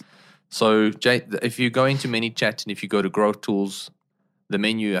 Yes. So if you go into ManyChat and if you go to growth tools, the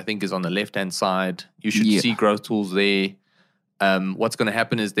menu, I think, is on the left-hand side. You should see growth tools there. What's going to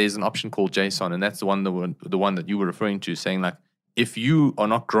happen is there's an option called JSON, and that's the one that you were referring to, saying, like, if you are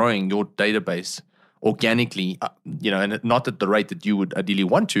not growing your database organically, and not at the rate that you would ideally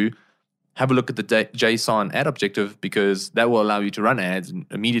want to, have a look at the JSON ad objective, because that will allow you to run ads and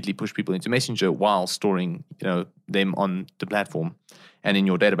immediately push people into Messenger while storing, them on the platform and in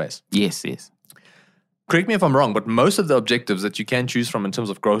your database. Yes. Correct me if I'm wrong, but most of the objectives that you can choose from in terms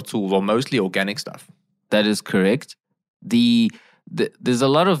of growth tools are mostly organic stuff. That is correct. There's a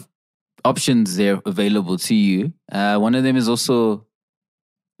lot of options there available to you. One of them is also,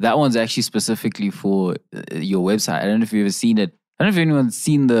 that one's actually specifically for your website. I don't know if you've ever seen it. I don't know if anyone's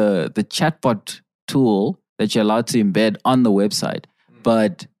seen the chatbot tool that you're allowed to embed on the website,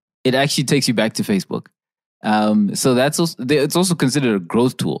 but it actually takes you back to Facebook. So it's also considered a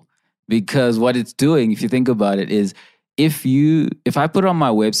growth tool, because what it's doing, if you think about it, is if I put on my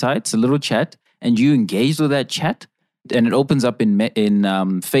website, it's a little chat, and you engage with that chat, and it opens up in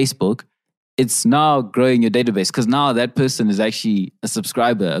Facebook, it's now growing your database, because now that person is actually a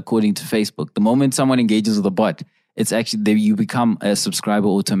subscriber according to Facebook. The moment someone engages with a bot, it's actually you become a subscriber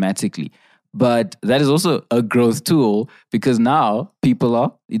automatically. But that is also a growth tool, because now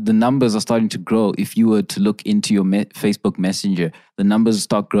the numbers are starting to grow. If you were to look into your Facebook Messenger, the numbers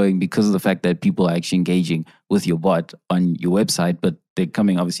start growing because of the fact that people are actually engaging with your bot on your website, but they're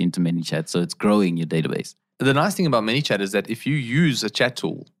coming obviously into ManyChat, so it's growing your database. The nice thing about ManyChat is that if you use a chat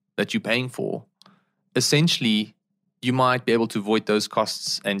tool that you're paying for, essentially you might be able to avoid those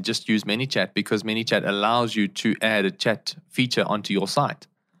costs and just use ManyChat, because ManyChat allows you to add a chat feature onto your site.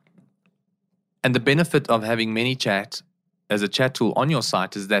 And the benefit of having ManyChat as a chat tool on your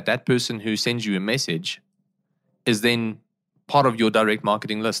site is that that person who sends you a message is then part of your direct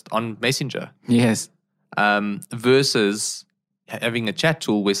marketing list on Messenger. Yes. Versus having a chat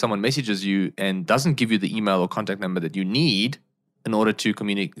tool where someone messages you and doesn't give you the email or contact number that you need in order to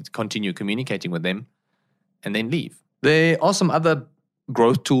continue communicating with them, and then leave. There are some other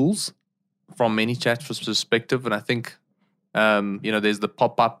growth tools from ManyChat perspective, and I think there's the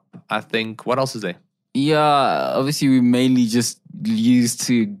pop-up. I think, what else is there? Yeah, obviously we mainly just use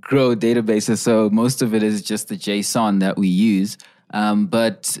to grow databases, so most of it is just the JSON that we use.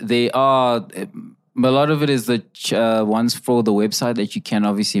 But they are, a lot of it is the ones for the website that you can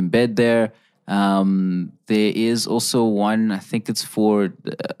obviously embed there. There is also one, I think it's for,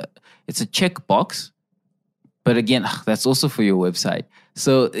 it's a checkbox, but again, that's also for your website.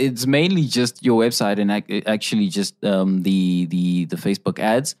 So it's mainly just your website and actually just the Facebook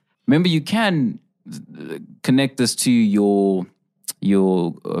ads. Remember, you can connect this to your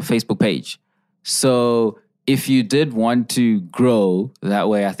Facebook page. So if you did want to grow that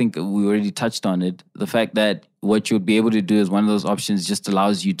way, I think we already touched on it. The fact that what you'll be able to do is one of those options just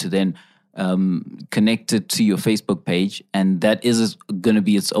allows you to then connect it to your Facebook page, and that is going to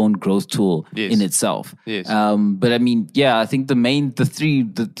be its own growth tool in itself. Yes. But I mean, yeah, I think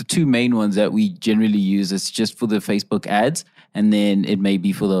the two main ones that we generally use is just for the Facebook ads, and then it may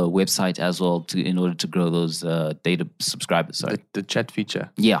be for the website as well in order to grow those data subscribers. Sorry, the chat feature.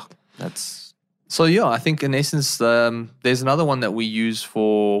 Yeah, that's. So yeah, I think in essence, there's another one that we use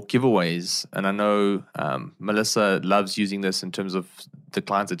for giveaways, and I know Melissa loves using this in terms of the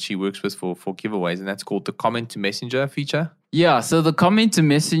clients that she works with for giveaways, and that's called the comment to messenger feature. Yeah, so the comment to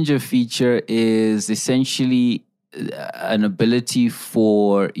messenger feature is essentially an ability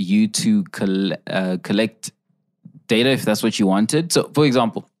for you to collect data if that's what you wanted. So for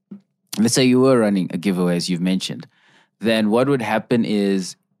example, let's say you were running a giveaway, as you've mentioned, then what would happen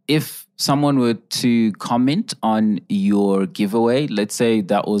is if someone were to comment on your giveaway, let's say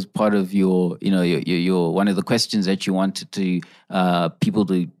that was part of your one of the questions that you wanted to people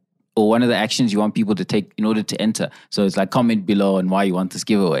to, or one of the actions you want people to take in order to enter. So it's like comment below on why you want this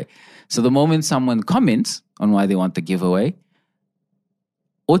giveaway. So the moment someone comments on why they want the giveaway,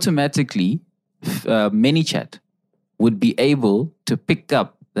 automatically ManyChat would be able to pick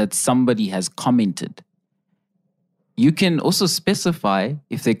up that somebody has commented. You can also specify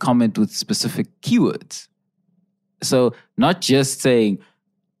if they comment with specific keywords. So not just saying,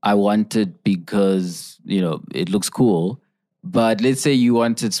 I want it because, it looks cool, but let's say you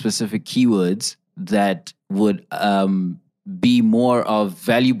wanted specific keywords that would be more of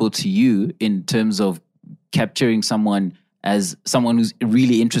valuable to you in terms of capturing someone as someone who's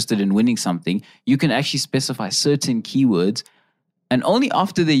really interested in winning something. You can actually specify certain keywords, and only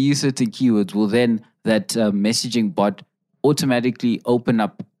after they use certain keywords will then that messaging bot automatically open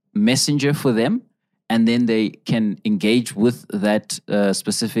up Messenger for them, and then they can engage with that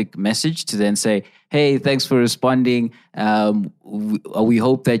specific message to then say, "Hey, thanks for responding. We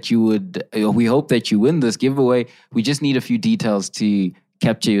hope that you win this giveaway. We just need a few details to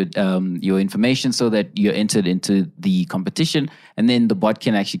capture your information so that you're entered into the competition." And then the bot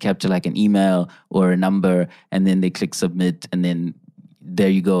can actually capture like an email or a number, and then they click submit, and then there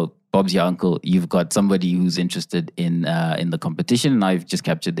you go. Bob's your uncle. You've got somebody who's interested in the competition, and I've just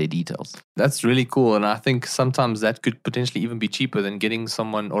captured their details. That's really cool, and I think sometimes that could potentially even be cheaper than getting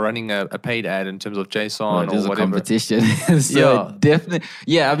someone or running a paid ad in terms of JSON or whatever. A competition, so yeah, definitely.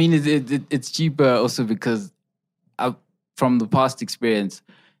 Yeah, I mean it's cheaper also because from the past experience,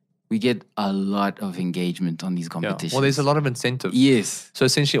 we get a lot of engagement on these competitions. Yeah. Well, there's a lot of incentive. Yes. So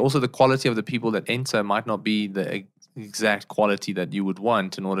essentially, also the quality of the people that enter might not be the exact quality that you would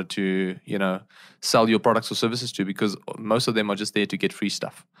want in order to, sell your products or services to, because most of them are just there to get free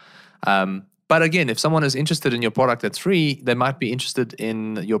stuff. But again, if someone is interested in your product that's free, they might be interested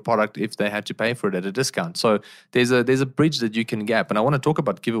in your product if they had to pay for it at a discount. So there's a bridge that you can gap. And I want to talk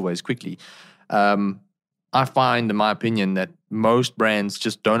about giveaways quickly. I find, in my opinion, that most brands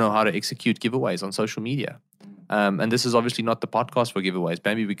just don't know how to execute giveaways on social media. And this is obviously not the podcast for giveaways.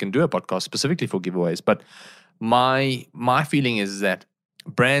 Maybe we can do a podcast specifically for giveaways. But my feeling is that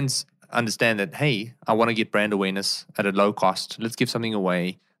brands understand that, hey, I want to get brand awareness at a low cost. Let's give something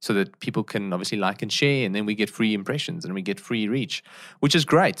away so that people can obviously like and share, and then we get free impressions and we get free reach, which is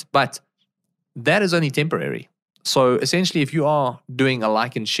great. But that is only temporary. So essentially, if you are doing a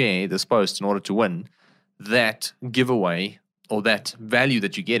like and share this post in order to win, that giveaway or that value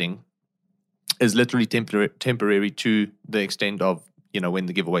that you're getting is literally temporary to the extent of, when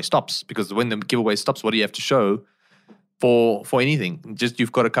the giveaway stops. Because when the giveaway stops, what do you have to show for anything? Just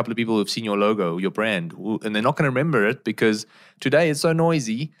you've got a couple of people who've seen your logo, your brand, and they're not going to remember it because today it's so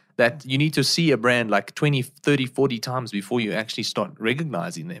noisy that you need to see a brand like 20, 30, 40 times before you actually start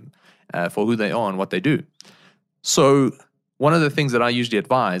recognizing them for who they are and what they do. So one of the things that I usually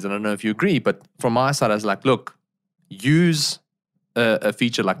advise, and I don't know if you agree, but from my side, I was like, look, use a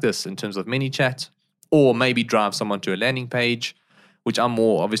feature like this in terms of ManyChat, or maybe drive someone to a landing page, which I'm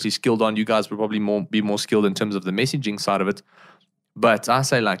more obviously skilled on. You guys will probably be more skilled in terms of the messaging side of it. But I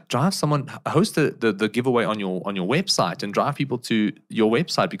say, like, drive someone, host the giveaway on your website and drive people to your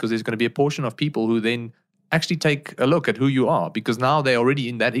website, because there's going to be a portion of people who then actually take a look at who you are, because now they're already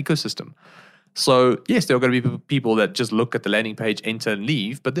in that ecosystem. So yes, there are going to be people that just look at the landing page, enter and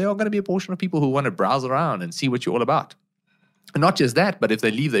leave, but there are going to be a portion of people who want to browse around and see what you're all about. And not just that, but if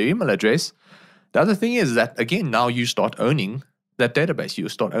they leave their email address, the other thing is that, again, now you start owning that database. You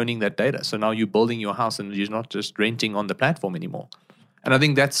start owning that data. So now you're building your house and you're not just renting on the platform anymore. And I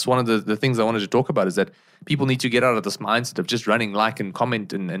think that's one of the things I wanted to talk about, is that people need to get out of this mindset of just running like and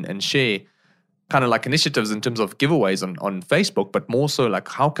comment and share kind of like initiatives in terms of giveaways on Facebook, but more so like,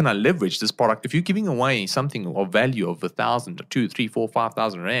 how can I leverage this product? If you're giving away something of value of 1,000 or 2, 3, 4,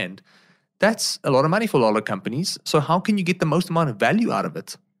 5,000 rand, that's a lot of money for a lot of companies. So how can you get the most amount of value out of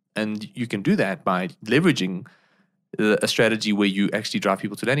it? And you can do that by leveraging a strategy where you actually drive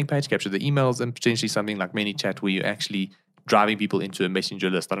people to landing page, capture the emails, and potentially something like ManyChat where you're actually driving people into a messenger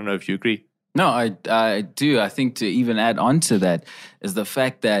list. I don't know if you agree. No, I do. I think to even add on to that is the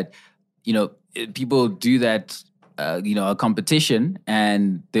fact that, people do that, a competition,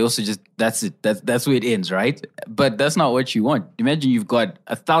 and they also just, that's it. That's where it ends, right? But that's not what you want. Imagine you've got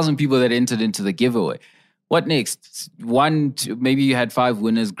 1,000 people that entered into the giveaway. What next? One, two, maybe you had 5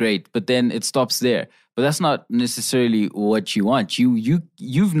 winners, great, but then it stops there. But that's not necessarily what you want.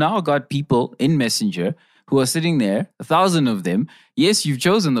 You've now got people in Messenger who are sitting there, 1,000 of them. Yes, you've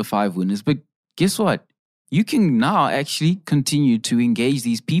chosen the 5 winners, but guess what? You can now actually continue to engage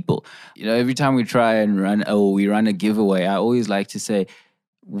these people. Every time we try and run a giveaway, I always like to say,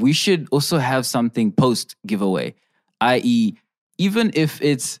 we should also have something post giveaway, i.e., even if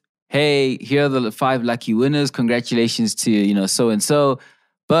it's, hey, here are the 5 lucky winners, congratulations to, so-and-so.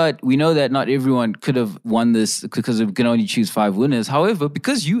 But we know that not everyone could have won this because we can only choose 5 winners. However,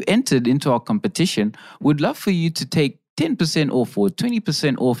 because you entered into our competition, we'd love for you to take 10% off or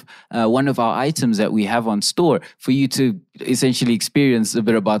 20% off one of our items that we have on store, for you to essentially experience a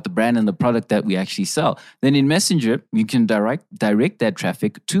bit about the brand and the product that we actually sell. Then in Messenger, you can direct that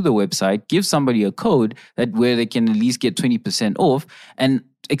traffic to the website, give somebody a code where they can at least get 20% off and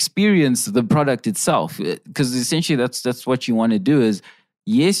experience the product itself. Because essentially that's what you want to do is,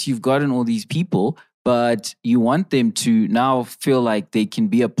 yes, you've gotten all these people, but you want them to now feel like they can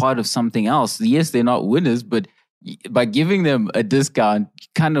be a part of something else. Yes, they're not winners, but by giving them a discount,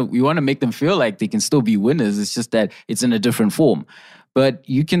 we want to make them feel like they can still be winners. It's just that it's in a different form. But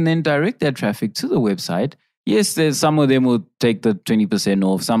you can then direct that traffic to the website. Yes, there's some of them will take the 20%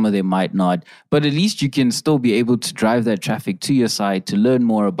 off, some of them might not, but at least you can still be able to drive that traffic to your site to learn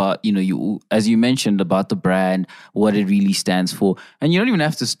more about, as you mentioned, about the brand, what it really stands for. And you don't even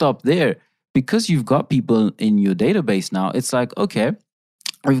have to stop there, because you've got people in your database now. It's like, okay,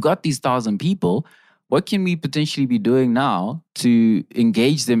 we've got these 1,000 people. What can we potentially be doing now to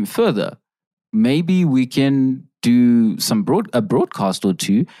engage them further? Maybe we can do a broadcast or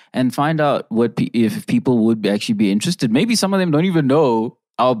two and find out if people would actually be interested. Maybe some of them don't even know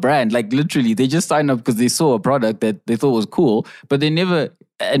our brand. Like literally, they just signed up because they saw a product that they thought was cool, but they never.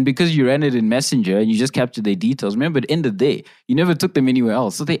 And because you ran it in Messenger and you just captured their details, remember, at the end of the day, you never took them anywhere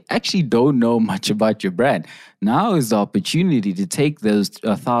else. So they actually don't know much about your brand. Now is the opportunity to take those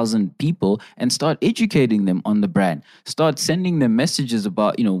 1,000 people and start educating them on the brand. Start sending them messages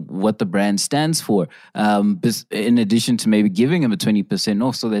about, what the brand stands for. In addition to maybe giving them a 20%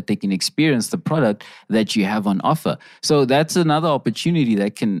 off so that they can experience the product that you have on offer. So that's another opportunity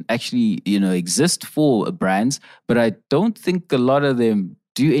that can actually, exist for brands. But I don't think a lot of them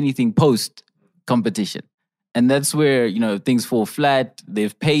do anything post competition. And that's where, things fall flat.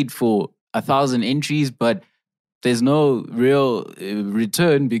 They've paid for 1,000 entries, but there's no real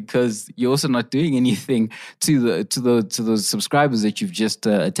return because you're also not doing anything to those subscribers that you've just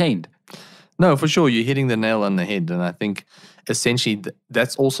attained. No, for sure. You're hitting the nail on the head. And I think essentially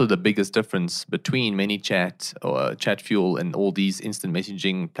that's also the biggest difference between ManyChat or Chatfuel and all these instant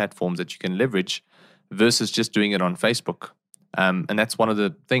messaging platforms that you can leverage versus just doing it on Facebook. And that's one of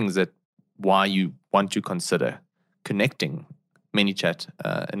the things that why you want to consider connecting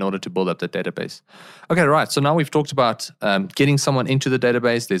ManyChat in order to build up that database. Okay, right. So now we've talked about getting someone into the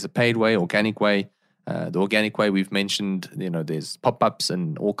database. There's a paid way, organic way. The organic way we've mentioned, there's pop-ups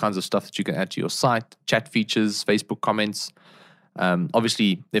and all kinds of stuff that you can add to your site, chat features, Facebook comments.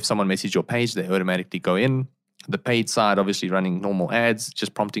 Obviously, if someone messages your page, they automatically go in. The paid side, obviously running normal ads,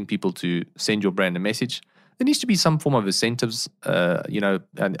 just prompting people to send your brand a message. There needs to be some form of incentives, and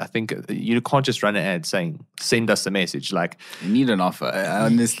I think you can't just run an ad saying, send us a message. Like, you need an offer,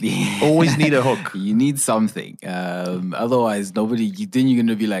 honestly. Always need a hook. You need something. Otherwise, then you're going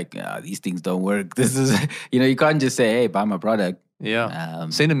to be like, these things don't work. This is, you can't just say, hey, buy my product. Yeah.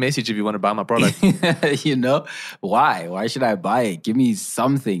 Send a message if you want to buy my product. Why? Why should I buy it? Give me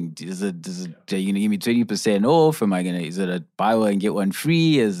something. Is it are you gonna give me 20% off? Is it a buy one and get one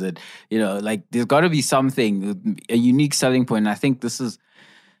free? Is it, there's got to be something, a unique selling point. And I think this is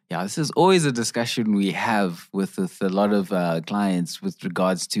always a discussion we have with a lot of clients with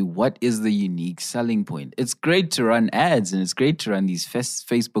regards to what is the unique selling point. It's great to run ads and it's great to run these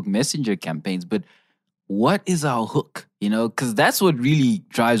Facebook Messenger campaigns, but what is our hook? Because that's what really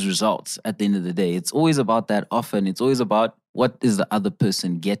drives results at the end of the day. It's always about that offer and it's always about what is the other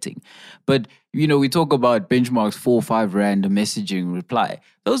person getting. But, we talk about benchmarks 4 or 5 rand a messaging reply.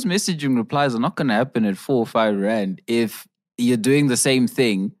 Those messaging replies are not going to happen at 4 or 5 rand if you're doing the same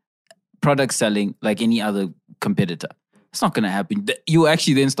thing, product selling like any other competitor. It's not going to happen. You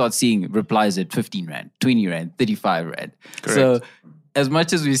actually then start seeing replies at 15 rand, 20 rand, 35 rand. Correct. So as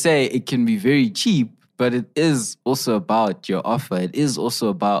much as we say it can be very cheap, but it is also about your offer. It is also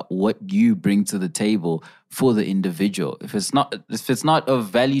about what you bring to the table for the individual. If it's not of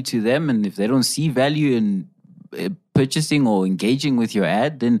value to them, and if they don't see value in purchasing or engaging with your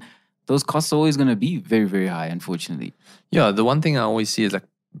ad, then those costs are always going to be very, very high, unfortunately. Yeah, the one thing I always see is like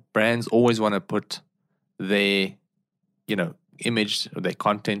brands always want to put their, image, their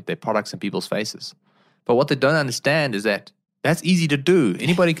content, their products in people's faces. But what they don't understand is that that's easy to do.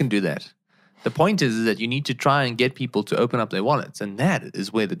 Anybody can do that. The point is that you need to try and get people to open up their wallets. And that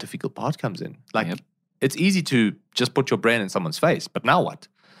is where the difficult part comes in. It's easy to just put your brand in someone's face. But now what?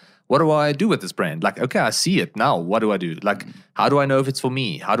 What do I do with this brand? Like, okay, I see it. Now, what do I do? Like, how do I know if it's for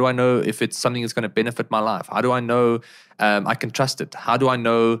me? How do I know if it's something that's going to benefit my life? How do I know I can trust it? How do I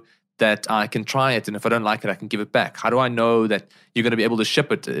know that I can try it? And if I don't like it, I can give it back. How do I know that you're going to be able to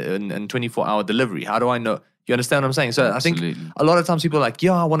ship it in 24-hour delivery? How do I know? You understand what I'm saying? So Absolutely. I think a lot of times people are like,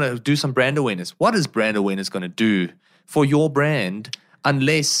 I want to do some brand awareness. What is brand awareness going to do for your brand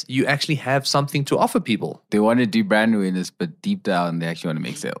unless you actually have something to offer people? They want to do brand awareness, but deep down, they actually want to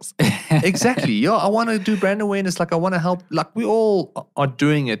make sales. Exactly. I want to do brand awareness. Like, I want to help. Like, we all are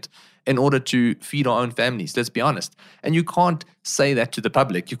doing it in order to feed our own families. Let's be honest. And you can't say that to the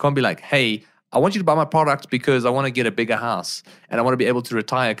public. You can't be like, hey, I want you to buy my product because I want to get a bigger house and I want to be able to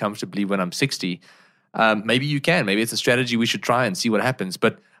retire comfortably when I'm 60. Maybe you can. Maybe it's a strategy we should try and see what happens.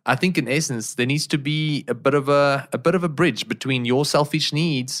 But I think in essence, there needs to be a bit of a bridge between your selfish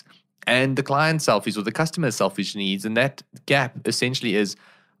needs and the client's selfish or the customer's selfish needs. And that gap essentially is,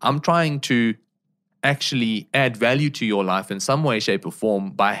 I'm trying to actually add value to your life in some way, shape, or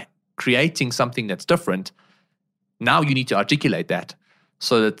form by creating something that's different. Now you need to articulate that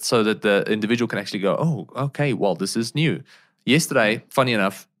so that the individual can actually go, oh, okay, well, this is new. Yesterday, funny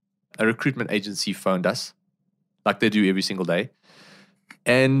enough, a recruitment agency phoned us, like they do every single day.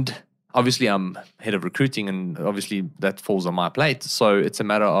 And obviously I'm head of recruiting and obviously that falls on my plate. So it's a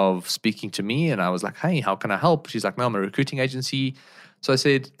matter of speaking to me. And I was like, hey, how can I help? She's like, no, I'm a recruiting agency. So I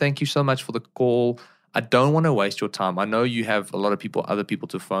said, thank you so much for the call. I don't want to waste your time. I know you have a lot of other people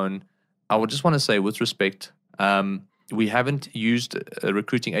to phone. I would just want to say with respect, we haven't used a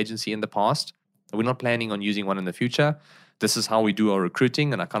recruiting agency in the past. We're not planning on using one in the future. This is how we do our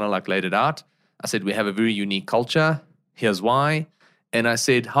recruiting. And I kind of laid it out. I said, we have a very unique culture. Here's why. And I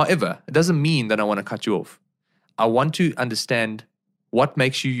said, however, it doesn't mean that I want to cut you off. I want to understand what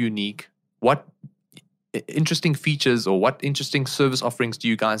makes you unique, what interesting features or what interesting service offerings do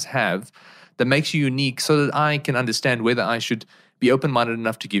you guys have that makes you unique so that I can understand whether I should be open-minded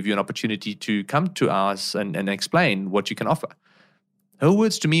enough to give you an opportunity to come to us and explain what you can offer. Her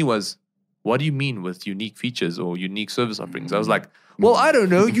words to me was, what do you mean with unique features or unique service offerings? I was like, well, I don't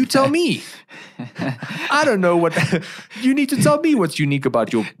know. You tell me. I don't know what you need to tell me what's unique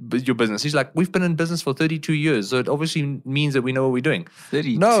about your business. He's like, we've been in business for 32 years. So it obviously means that we know what we're doing.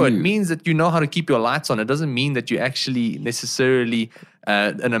 32. No, it means that you know how to keep your lights on. It doesn't mean that you're actually necessarily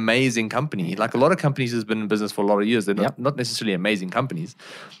an amazing company. Like a lot of companies has been in business for a lot of years. They're not necessarily amazing companies.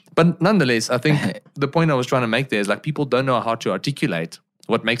 But nonetheless, I think the point I was trying to make there is like people don't know how to articulate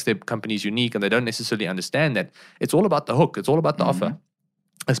what makes their companies unique, and they don't necessarily understand that it's all about the hook, it's all about the offer,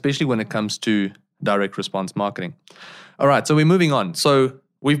 especially when it comes to direct response marketing. All right, so we're moving on. So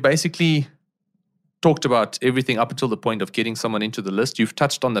we've basically talked about everything up until the point of getting someone into the list. You've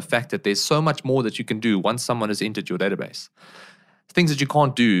touched on the fact that there's so much more that you can do once someone has entered your database. Things that you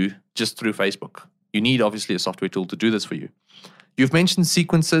can't do just through Facebook. You need obviously a software tool to do this for you. You've mentioned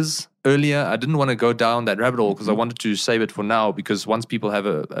sequences earlier. I didn't want to go down that rabbit hole because I wanted to save it for now, because once people have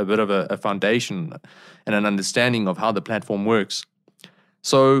a bit of a foundation and an understanding of how the platform works.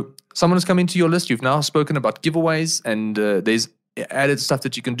 So someone has come into your list. You've now spoken about giveaways, and there's added stuff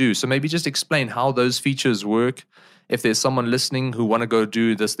that you can do. So maybe just explain how those features work. If there's someone listening who want to go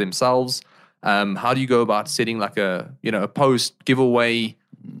do this themselves, how do you go about setting like a post giveaway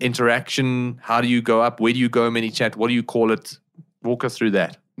interaction? How do you go up? Where do you go? ManyChat? What do you call it? Walk us through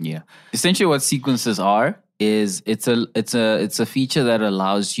that. Yeah. Essentially what sequences are is it's a feature that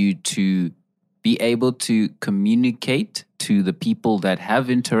allows you to be able to communicate to the people that have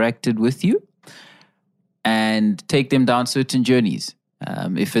interacted with you and take them down certain journeys.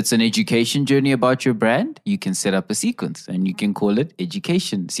 If it's an education journey about your brand, you can set up a sequence and you can call it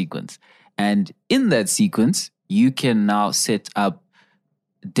education sequence. And in that sequence, you can now set up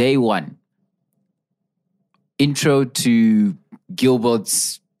day one, intro to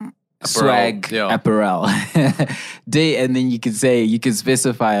Gilbert's swag apparel. And then you can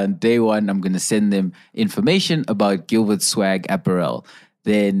specify on day one, I'm going to send them information about Gilbert's swag apparel.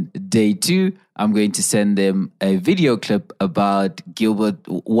 Then day two, I'm going to send them a video clip about Gilbert,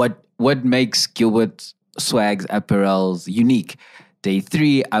 what makes Gilbert swag's apparels unique. Day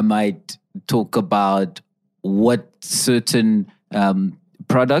three, I might talk about what certain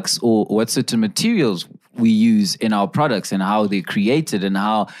products or what certain materials we use in our products and how they're created and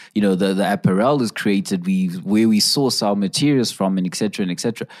how the apparel is created, where we source our materials from, and et cetera and et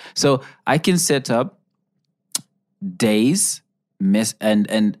cetera. So I can set up days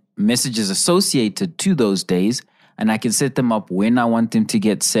and messages associated to those days, and I can set them up when I want them to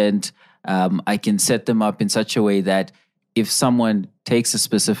get sent. I can set them up in such a way that if someone takes a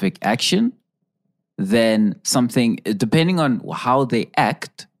specific action, then something, depending on how they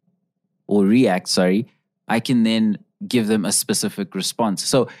act or react, I can then give them a specific response.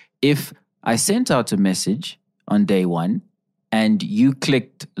 So if I sent out a message on day one and you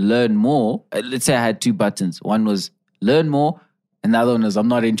clicked learn more, let's say I had two buttons. One was learn more and the other one was I'm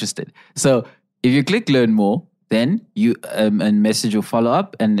not interested. So if you click learn more, then you a message will follow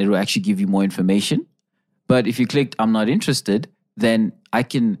up and it will actually give you more information. But if you clicked I'm not interested, then I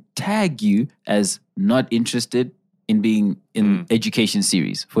can tag you as not interested in being in education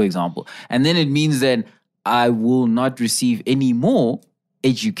series, for example. And then it means that I will not receive any more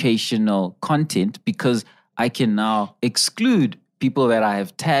educational content because I can now exclude people that I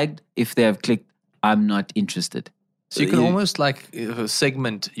have tagged if they have clicked I'm not interested. So you can almost like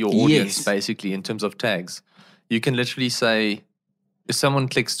segment your audience basically in terms of tags. You can literally say, if someone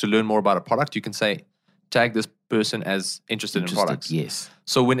clicks to learn more about a product, you can say, tag this person as interested in products. Yes.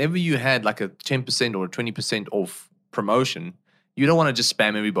 So whenever you had like a 10% or a 20% off promotion, you don't want to just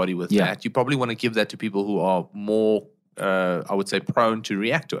spam everybody with that. You probably want to give that to people who are more, I would say, prone to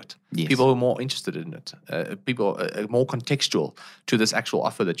react to it. Yes. People who are more interested in it. People more contextual to this actual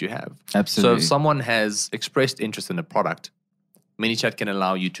offer that you have. Absolutely. So if someone has expressed interest in a product, ManyChat can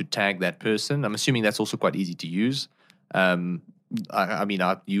allow you to tag that person. I'm assuming that's also quite easy to use. I mean,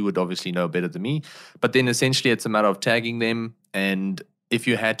 you would obviously know better than me. But then essentially it's a matter of tagging them. And if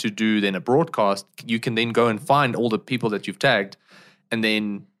you had to do then a broadcast, you can then go and find all the people that you've tagged and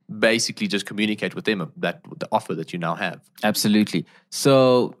then basically just communicate with them the offer that you now have. Absolutely.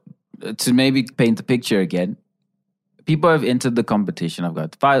 So to maybe paint the picture again, people have entered the competition. I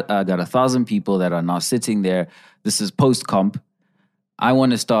got 1,000 people that are now sitting there. This is post-comp. I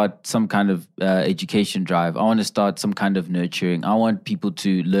want to start some kind of education drive. I want to start some kind of nurturing. I want people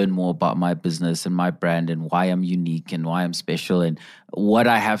to learn more about my business and my brand and why I'm unique and why I'm special and what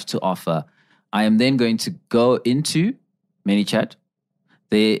I have to offer. I am then going to go into ManyChat.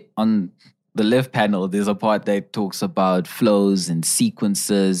 On the left panel, there's a part that talks about flows and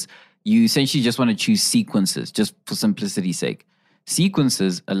sequences. You essentially just want to choose sequences, just for simplicity's sake.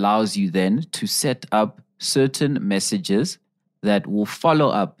 Sequences allows you then to set up certain messages that will follow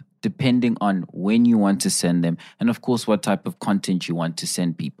up depending on when you want to send them and, of course, what type of content you want to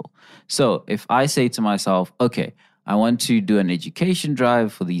send people. So if I say to myself, okay, I want to do an education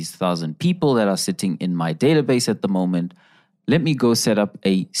drive for these 1,000 people that are sitting in my database at the moment, let me go set up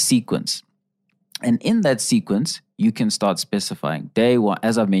a sequence. And in that sequence, you can start specifying day one,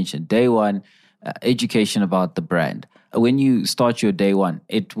 as I've mentioned, day one, education about the brand. when you start your day one,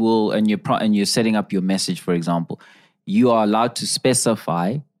 it will, and you're setting up your message, for example, you are allowed to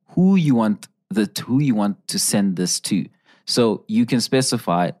specify who you want to send this to. So you can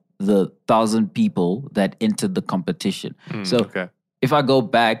specify the 1,000 people that entered the competition. Okay. If I go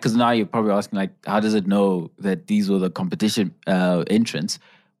back, because now you're probably asking, like, how does it know that these were the competition entrants?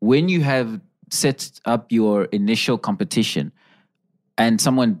 When you have set up your initial competition and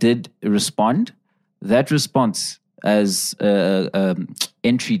someone did respond, that response as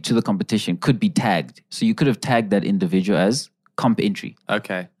entry to the competition could be tagged. So you could have tagged that individual as comp entry.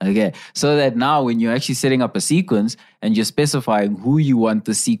 Okay. So that now when you're actually setting up a sequence and you're specifying who you want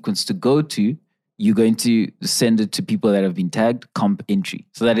the sequence to go to, you're going to send it to people that have been tagged comp entry,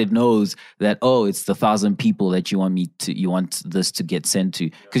 so that it knows that, oh, it's the 1,000 people that you want this to get sent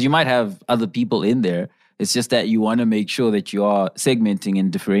to. Because you might have other people in there. It's just that you want to make sure that you are segmenting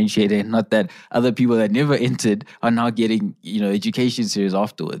and differentiating, not that other people that never entered are now getting, education series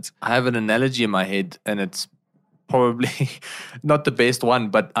afterwards. I have an analogy in my head, and it's probably not the best one,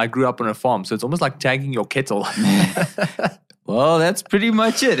 but I grew up on a farm, so it's almost like tagging your kettle. Well, that's pretty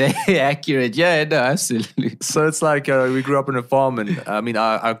much it. Accurate. Yeah, no, absolutely. So it's like we grew up on a farm, and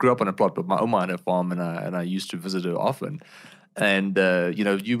I grew up on a plot, but my Oma had a farm, and I used to visit her often. And,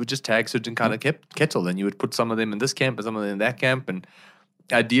 you would just tag certain kind of kettle, and you would put some of them in this camp and some of them in that camp. And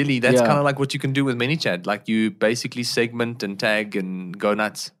ideally, that's kind of like what you can do with ManyChat. Like, you basically segment and tag and go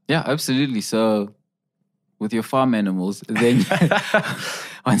nuts. Yeah, absolutely. So with your farm animals, then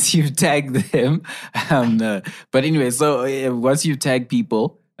once you've tagged them, but anyway, so once you've tagged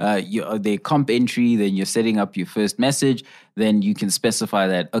people, they comp entry, then you're setting up your first message, then you can specify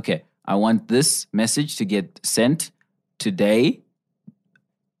that, okay, I want this message to get sent today.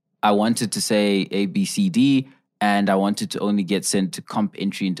 I wanted to say A, B, C, D, and I wanted to only get sent to comp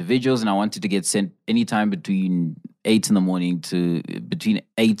entry individuals, and I wanted to get sent anytime between 8 in the morning to between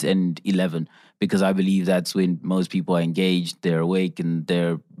 8 and 11, because I believe that's when most people are engaged, they're awake, and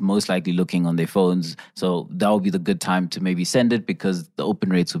they're most likely looking on their phones. So that would be the good time to maybe send it, because the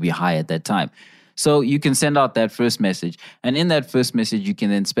open rates will be high at that time. So you can send out that first message, and in that first message, you can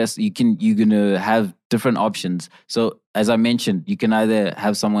then you're gonna have different options. So as I mentioned, you can either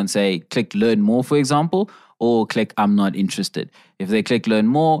have someone say, click learn more, for example, or click I'm not interested. If they click learn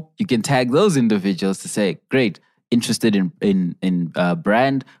more, you can tag those individuals to say, great, interested in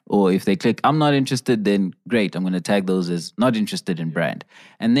brand. Or if they click I'm not interested, then great, I'm going to tag those as not interested in brand.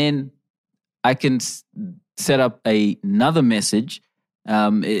 And then I can set up another message.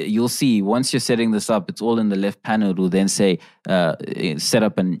 You'll see once you're setting this up, it's all in the left panel. It will then say set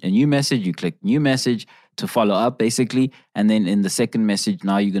up a new message. You click new message to follow up, basically. And then in the second message,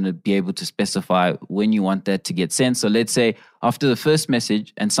 now you're going to be able to specify when you want that to get sent. So let's say after the first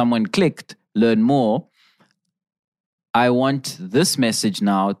message and someone clicked learn more, I want this message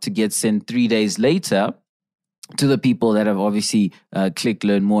now to get sent 3 days later to the people that have obviously clicked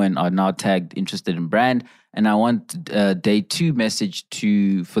learn more and are now tagged interested in brand. And I want day 2 message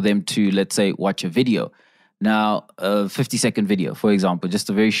for them to, let's say, watch a video. Now, a 50-second video, for example, just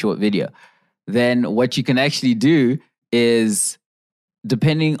a very short video. Then what you can actually do is,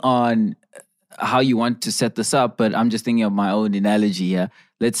 depending on how you want to set this up, but I'm just thinking of my own analogy here.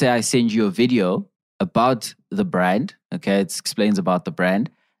 Let's say I send you a video about the brand, okay? It explains about the brand.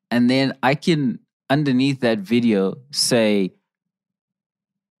 And then I can, underneath that video, say,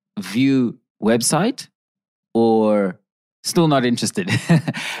 view website, or still not interested.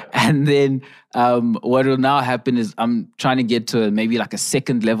 And then what will now happen is I'm trying to get to maybe like a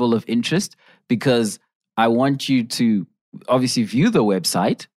second level of interest, because I want you to obviously view the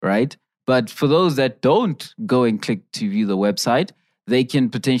website, right? But for those that don't go and click to view the website, they can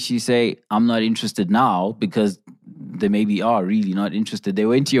potentially say, I'm not interested now, because they maybe are really not interested. They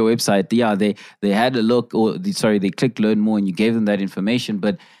went to your website, they had a look, they clicked learn more and you gave them that information,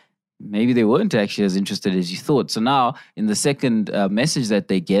 but maybe they weren't actually as interested as you thought. So now in the second message that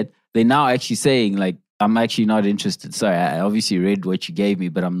they get, they're now actually saying, like, I'm actually not interested. Sorry, I obviously read what you gave me,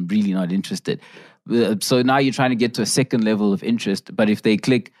 but I'm really not interested. So now you're trying to get to a second level of interest. But if they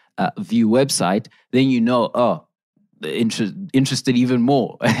click view website, then you know, oh, interested even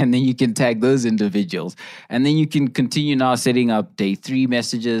more. And then you can tag those individuals. And then you can continue now setting up day 3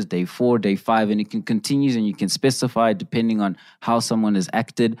 messages, day 4, day 5, and it can continue, and you can specify depending on how someone has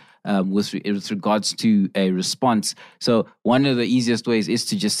acted with regards to a response. So one of the easiest ways is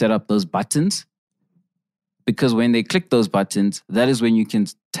to just set up those buttons, because when they click those buttons, that is when you can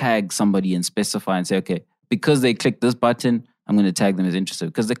tag somebody and specify and say, okay, because they clicked this button, I'm going to tag them as interested.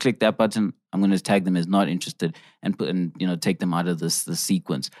 Because they click that button, I'm going to tag them as not interested and take them out of the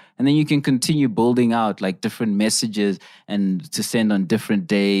sequence. And then you can continue building out like different messages and to send on different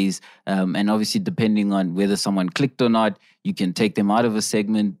days. And obviously, depending on whether someone clicked or not, you can take them out of a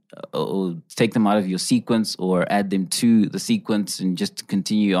segment or take them out of your sequence or add them to the sequence and just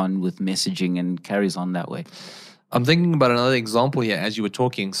continue on with messaging and carries on that way. I'm thinking about another example here as you were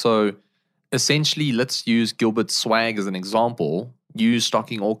talking. So essentially, let's use Gilbert's swag as an example. You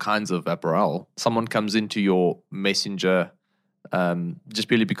stocking all kinds of apparel. Someone comes into your messenger just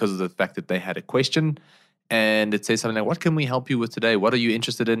purely because of the fact that they had a question, and it says something like, what can we help you with today? What are you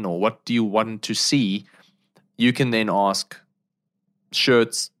interested in, or what do you want to see? You can then ask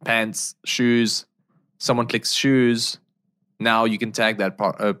shirts, pants, shoes. Someone clicks shoes. Now you can tag that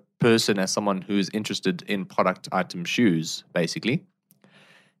person as someone who is interested in product item shoes, basically.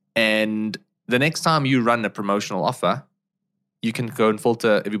 And the next time you run a promotional offer, you can go and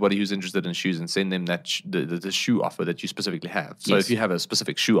filter everybody who's interested in shoes and send them that the shoe offer that you specifically have. So if you have a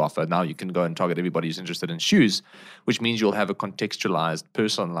specific shoe offer, now you can go and target everybody who's interested in shoes, which means you'll have a contextualized,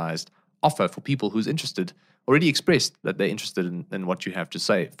 personalized offer for people who's interested, already expressed that they're interested in what you have to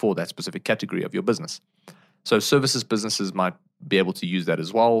say for that specific category of your business. So services businesses might be able to use that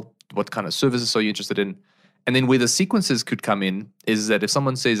as well. What kind of services are you interested in? And then where the sequences could come in is that if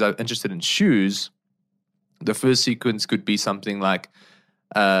someone says, I'm interested in shoes, the first sequence could be something like,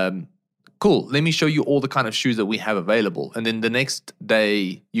 cool, let me show you all the kind of shoes that we have available. And then the next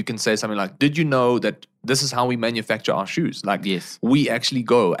day, you can say something like, did you know that this is how we manufacture our shoes? Like, yes, we actually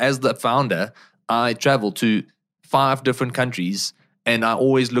go, as the founder, I travel to 5 different countries and I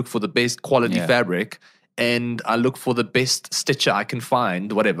always look for the best quality fabric. And I look for the best stitcher I can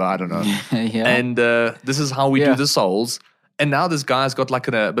find, whatever, I don't know. And this is how we do the soles. And now this guy's got like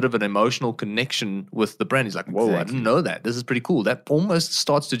a bit of an emotional connection with the brand. He's like, whoa, I didn't know that. This is pretty cool. That almost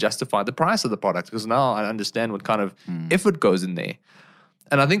starts to justify the price of the product because now I understand what kind of effort goes in there.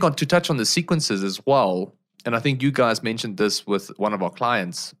 And I think to touch on the sequences as well, and I think you guys mentioned this with one of our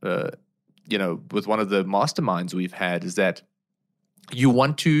clients, with one of the masterminds we've had, is that you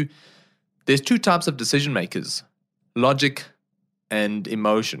want to... There's 2 types of decision makers, logic and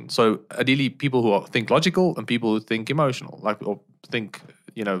emotion. So ideally, people who think logical and people who think emotional, or think,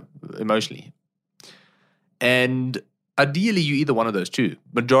 emotionally. And ideally, you're either one of those 2.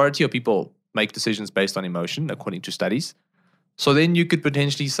 Majority of people make decisions based on emotion, according to studies. So then you could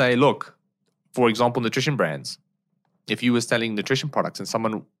potentially say, look, for example, nutrition brands. If you were selling nutrition products and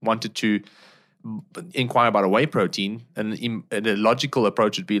someone wanted to inquire about a whey protein, and a logical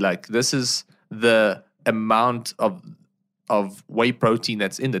approach would be like, this is the amount of whey protein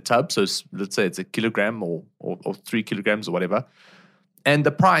that's in the tub. So let's say it's a kilogram or 3 kilograms or whatever. And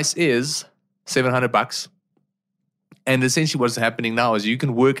the price is $700. And essentially what's happening now is you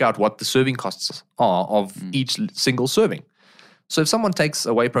can work out what the serving costs are of each single serving. So if someone takes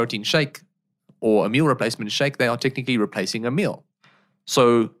a whey protein shake or a meal replacement shake, they are technically replacing a meal.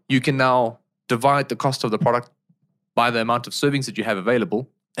 So you can now divide the cost of the product by the amount of servings that you have available,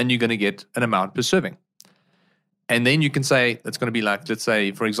 and you're going to get an amount per serving. And then you can say, it's going to be like, let's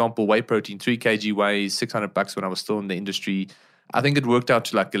say, for example, whey protein, 3 kg whey, $600 when I was still in the industry. I think it worked out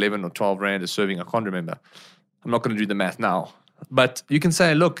to like 11 or 12 Rand a serving. I can't remember. I'm not going to do the math now. But you can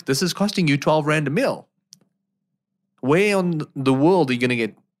say, look, this is costing you 12 Rand a meal. Where in the world are you going to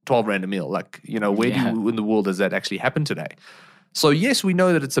get 12 Rand a meal? Like, where in the world does that actually happen today? So yes, we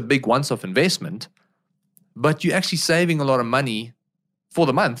know that it's a big once-off investment, but you're actually saving a lot of money for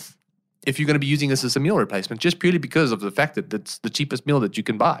the month if you're going to be using this as a meal replacement, just purely because of the fact that it's the cheapest meal that you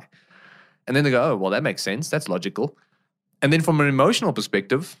can buy. And then they go, oh, well, that makes sense. That's logical. And then from an emotional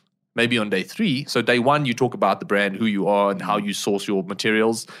perspective, maybe on day 3, so day 1, you talk about the brand, who you are, and how you source your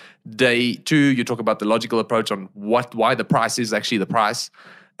materials. Day 2, you talk about the logical approach on why the price is actually the price.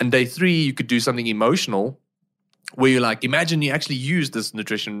 And day 3, you could do something emotional, where you're like, imagine you actually use this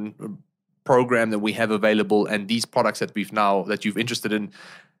nutrition program that we have available and these products that you've interested in.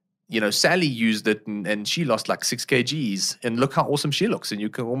 Sally used it and she lost like 6 kgs and look how awesome she looks. And you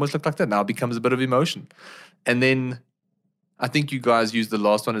can almost look like that. Now it becomes a bit of emotion. And then I think you guys used the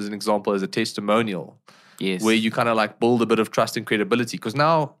last one as an example as a testimonial. Yes. Where you kind of like build a bit of trust and credibility. Because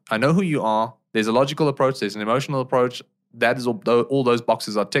now I know who you are. There's a logical approach. There's an emotional approach. That is all those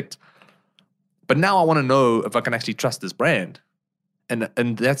boxes are ticked. But now I want to know if I can actually trust this brand.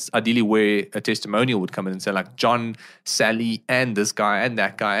 And that's ideally where a testimonial would come in and say, like, John, Sally, and this guy, and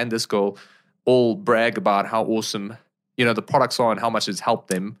that guy, and this girl all brag about how awesome, the products are and how much it's helped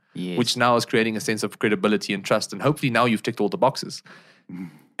them, which now is creating a sense of credibility and trust. And hopefully now you've ticked all the boxes.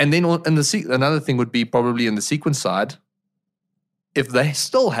 And then another thing would be probably in the sequence side, if they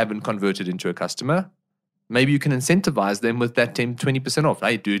still haven't converted into a customer, maybe you can incentivize them with that 10-20% off.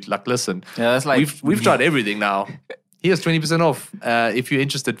 Hey, dude, like, listen, Yeah, that's like we've tried everything now. Here's 20% off if you're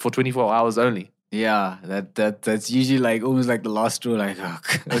interested for 24 hours only. Yeah, that's usually like almost like the last straw. Like, oh,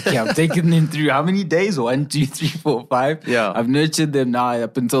 okay, I've taken them through how many days? 1, 2, 3, 4, 5. Yeah. I've nurtured them now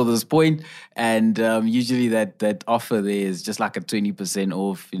up until this point, and usually that offer there is just like a 20%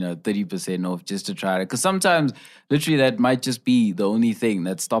 off, 30% off, just to try it. Because sometimes, literally, that might just be the only thing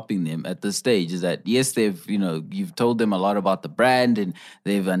that's stopping them at this stage. Is that yes, you've told them a lot about the brand and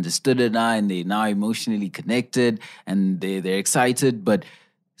they've understood it now, and they're now emotionally connected and they're excited, but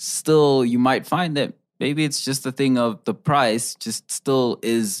still, you might find that maybe it's just a thing of the price just still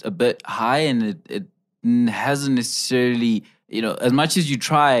is a bit high, and it hasn't necessarily, as much as you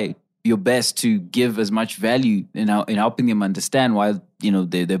try your best to give as much value in helping them understand why,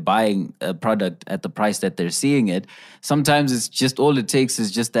 they're buying a product at the price that they're seeing it. Sometimes it's just all it takes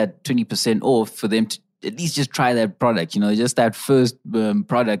is just that 20% off for them to at least just try that product, just that first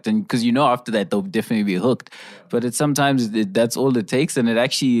product. And because after that, they'll definitely be hooked. But that's all it takes. And it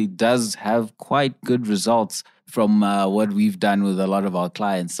actually does have quite good results from what we've done with a lot of our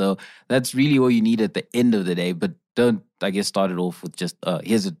clients. So that's really all you need at the end of the day. But don't, I guess, start it off with just,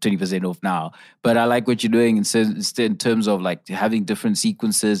 here's a 20% off now. But I like what you're doing in terms of like having different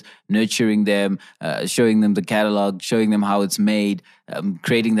sequences, nurturing them, showing them the catalog, showing them how it's made,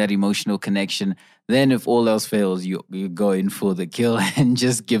 creating that emotional connection. Then if all else fails, you go in for the kill and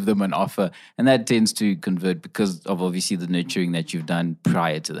just give them an offer. And that tends to convert because of obviously the nurturing that you've done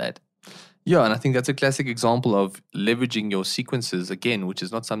prior to that. Yeah, and I think that's a classic example of leveraging your sequences again, which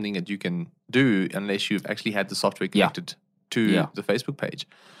is not something that you can do unless you've actually had the software connected to the Facebook page.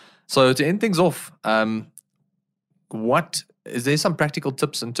 So to end things off, is there some practical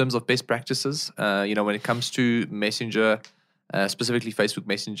tips in terms of best practices, when it comes to Messenger, specifically Facebook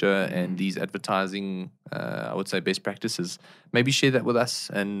Messenger and these advertising, I would say, best practices? Maybe share that with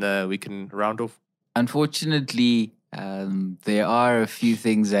us and we can round off. Unfortunately, there are a few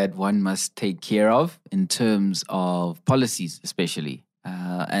things that one must take care of in terms of policies, especially.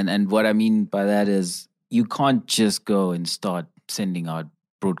 And what I mean by that is you can't just go and start sending out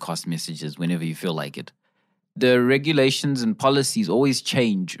broadcast messages whenever you feel like it. The regulations and policies always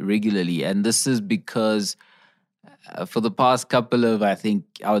change regularly. And this is because for the past couple of, I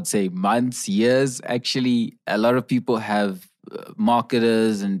would say months, years, actually, a lot of people have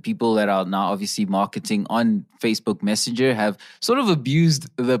marketers and people that are now obviously marketing on Facebook Messenger have sort of abused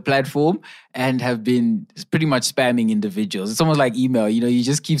the platform and have been pretty much spamming individuals. It's almost like email, you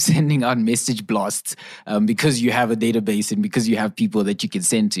just keep sending out message blasts because you have a database and because you have people that you can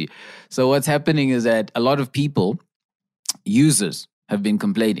send to. So what's happening is that a lot of people, users, have been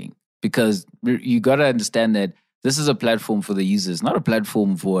complaining because you got to understand that this is a platform for the users, not a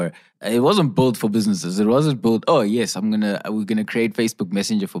platform it wasn't built for businesses. It wasn't built, we're gonna create Facebook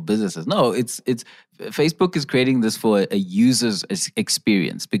Messenger for businesses. No, it's Facebook is creating this for a user's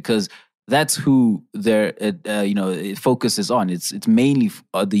experience because that's who their focus is on. It's mainly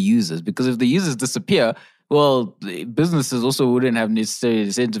the users, because if the users disappear, well, businesses also wouldn't have necessarily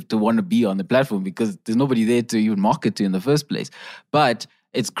incentive to want to be on the platform because there's nobody there to even market to in the first place. But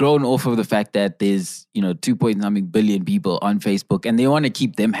it's grown off of the fact that there's, 2.something billion people on Facebook and they want to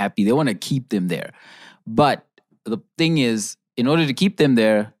keep them happy. They want to keep them there. But the thing is, in order to keep them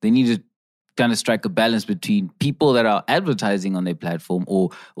there, they need to kind of strike a balance between people that are advertising on their platform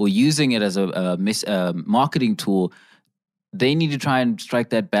or using it as a marketing tool. They need to try and strike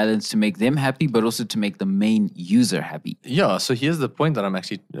that balance to make them happy, but also to make the main user happy. Yeah, so here's the point that I'm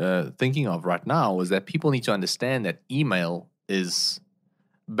actually thinking of right now is that people need to understand that email is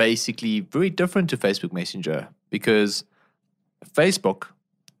basically very different to Facebook Messenger because Facebook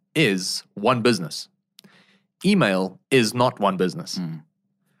is one business. Email is not one business.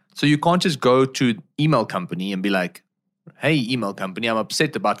 So you can't just go to email company and be like, hey, email company, I'm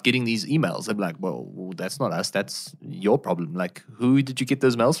upset about getting these emails. I'm like, well, that's not us. That's your problem. Like, who did you get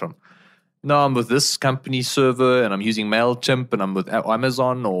those mails from? No, I'm with this company server and I'm using MailChimp and I'm with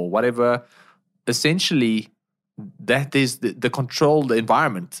Amazon or whatever. Essentially, that is the controlled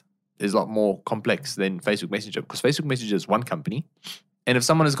environment is a lot more complex than Facebook Messenger because Facebook Messenger is one company. And if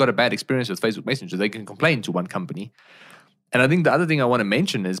someone has got a bad experience with Facebook Messenger, they can complain to one company. And I think the other thing I want to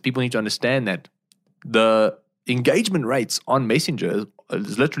mention is people need to understand that the engagement rates on Messenger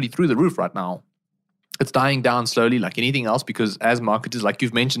is literally through the roof right now. It's dying down slowly like anything else because as marketers, like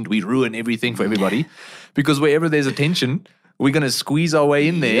you've mentioned, we ruin everything for everybody because wherever there's attention, we're going to squeeze our way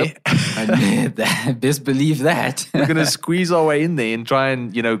in there. Yep. I best believe that. We're going to squeeze our way in there and try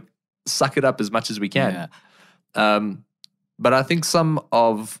and, suck it up as much as we can. Yeah. But I think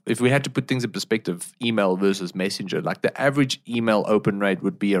if we had to put things in perspective, email versus messenger, like the average email open rate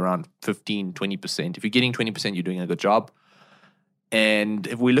would be around 15, 20%. If you're getting 20%, you're doing a good job. And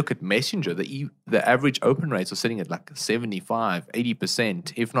if we look at messenger, the average open rates are sitting at like 75,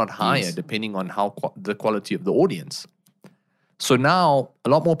 80%, if not higher, Yes. depending on how the quality of the audience. So now a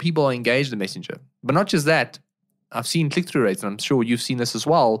lot more people are engaged in messenger. But not just that, I've seen click-through rates, and I'm sure you've seen this as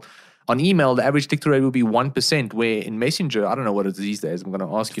well. On email, the average click-through rate will be 1%, where in Messenger, I don't know what it is these days. I'm going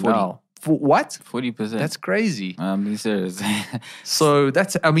to ask you 40. now. What? 40%. That's crazy. Be serious. So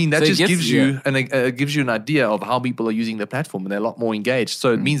that So just gives yeah. you an idea of how people are using the platform, and they're a lot more engaged.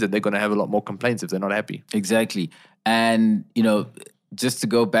 So it means that they're going to have a lot more complaints if they're not happy. Exactly. And, just to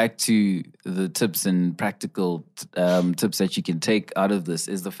go back to the tips and practical tips that you can take out of this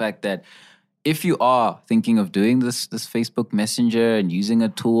is the fact that if you are thinking of doing this Facebook Messenger and using a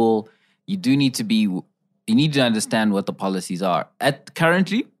tool, you need to understand what the policies are.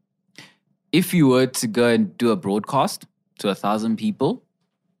 Currently, if you were to go and do a broadcast to 1,000 people,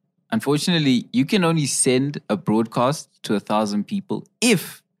 unfortunately, you can only send a broadcast to 1,000 people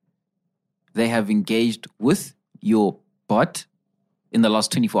if they have engaged with your bot in the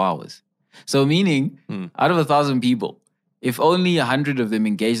last 24 hours. So meaning, out of 1,000 people, if only 100 of them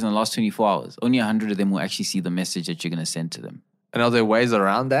engaged in the last 24 hours, only 100 of them will actually see the message that you're going to send to them. And are there ways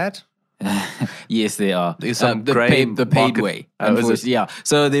around that? Yes, there are. There's some the paid way. Yeah.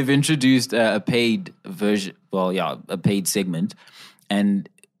 So they've introduced a paid version. Well, yeah, a paid segment. And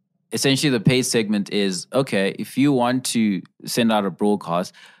essentially the paid segment is, okay, if you want to send out a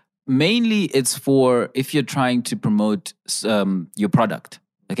broadcast, mainly it's for if you're trying to promote your product.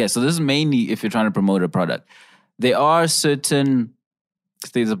 Okay, so this is mainly if you're trying to promote a product. There are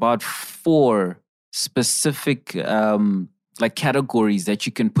there's about 4 specific categories that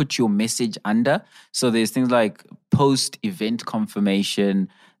you can put your message under. So there's things like post-event confirmation,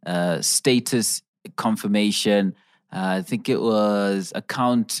 status confirmation, I think it was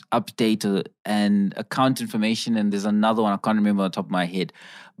account update and account information, and there's another one I can't remember on the top of my head.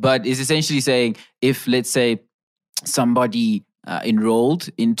 But it's essentially saying if, let's say, somebody enrolled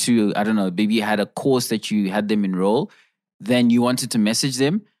into, I don't know, maybe you had a course that you had them enroll, then you wanted to message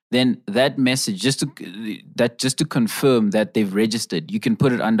them, then that message, just to confirm that they've registered, you can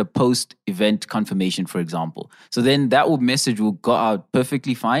put it under post-event confirmation, for example. So then that message will go out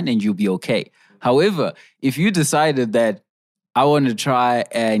perfectly fine and you'll be okay. However, if you decided that I want to try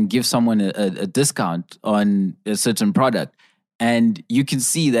and give someone a discount on a certain product, and you can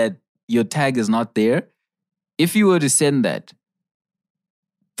see that your tag is not there, if you were to send that,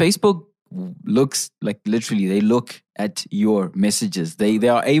 Facebook looks like, literally, they look at your messages. They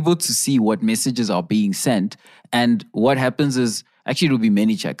are able to see what messages are being sent. And what happens is, actually it will be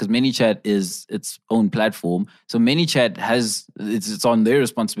ManyChat, because ManyChat is its own platform. So ManyChat it's on their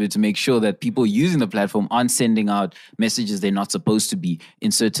responsibility to make sure that people using the platform aren't sending out messages they're not supposed to be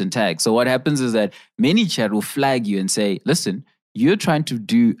in certain tags. So what happens is that ManyChat will flag you and say, listen, you're trying to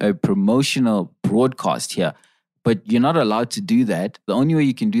do a promotional broadcast here, but you're not allowed to do that. The only way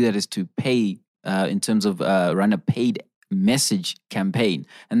you can do that is to pay in terms of run a paid message campaign.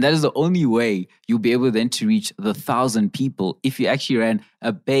 And that is the only way you'll be able then to reach the 1,000 people if you actually ran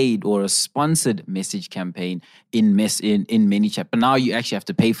a paid or a sponsored message campaign in ManyChat. But now you actually have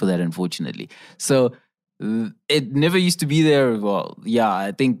to pay for that, unfortunately. So it never used to be there. Well, yeah,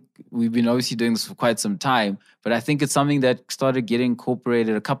 I think we've been obviously doing this for quite some time, but I think it's something that started getting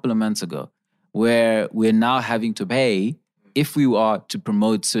incorporated a couple of months ago, where we're now having to pay if we are to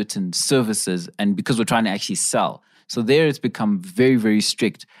promote certain services and because we're trying to actually sell. So there it's become very, very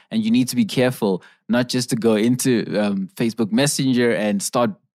strict, and you need to be careful not just to go into Facebook Messenger and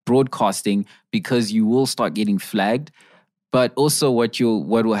start broadcasting, because you will start getting flagged. But also what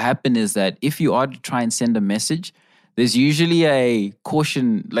will happen is that if you are to try and send a message, there's usually a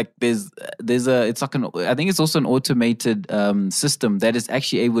caution, like I think it's also an automated system that is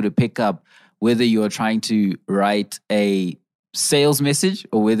actually able to pick up whether you're trying to write a sales message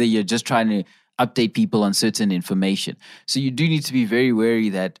or whether you're just trying to update people on certain information. So you do need to be very wary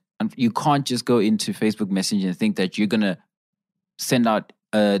that you can't just go into Facebook Messenger and think that you're going to send out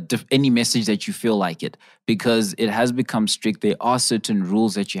any message that you feel like it, because it has become strict. There are certain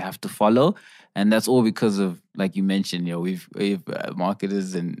rules that you have to follow. And that's all because of, like you mentioned, we've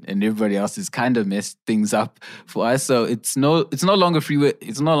marketers and everybody else has kind of messed things up for us. So it's no longer free.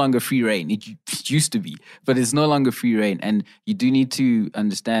 It's no longer free reign. It used to be, but it's no longer free reign. And you do need to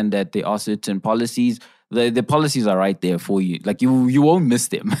understand that there are certain policies. The policies are right there for you. Like you won't miss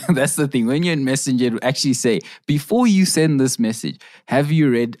them. That's the thing. When you're in Messenger, it will actually say, before you send this message, have you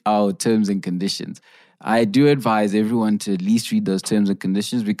read our terms and conditions? I do advise everyone to at least read those terms and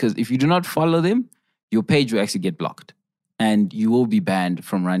conditions, because if you do not follow them, your page will actually get blocked and you will be banned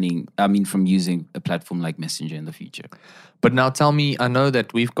from from using a platform like Messenger in the future. But now tell me, I know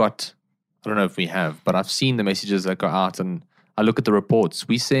that we've got, I don't know if we have, but I've seen the messages that go out and I look at the reports.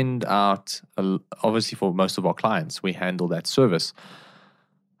 We send out, obviously for most of our clients, we handle that service.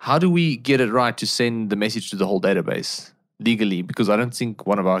 How do we get it right to send the message to the whole database legally? Because I don't think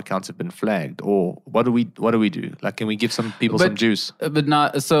one of our accounts have been flagged. Or what do we do? Like, can we give some people some juice? But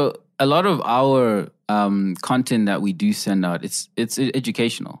not so. A lot of our content that we do send out, it's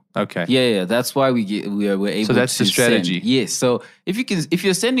educational. Okay. Yeah. That's why we're able. So that's to the strategy. Send. Yes. So if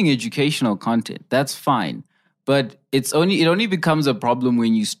you're sending educational content, that's fine. But it only becomes a problem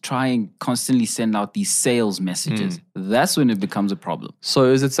when you try and constantly send out these sales messages. That's when it becomes a problem. So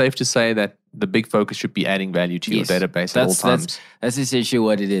is it safe to say that the big focus should be adding value to your database at all times? That's essentially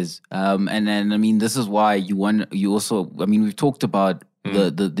what it is. And then this is why we've talked about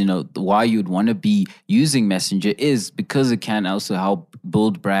the why you'd want to be using Messenger is because it can also help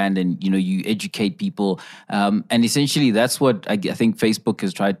build brand and you educate people. And essentially that's what I think Facebook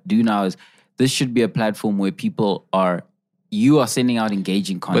has tried to do now is this should be a platform where you are sending out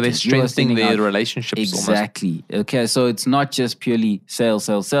engaging content. Where they're strengthening their relationships. Exactly. Almost. Okay, so it's not just purely sell.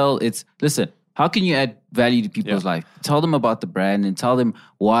 It's, listen, how can you add value to people's life? Tell them about the brand and tell them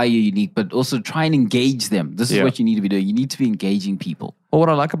why you're unique, but also try and engage them. This is what you need to be doing. You need to be engaging people. Well, what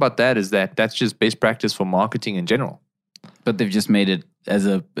I like about that is that that's just best practice for marketing in general. But they've just made it as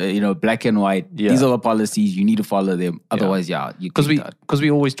a black and white. Yeah. These are the policies. You need to follow them. Otherwise, you because we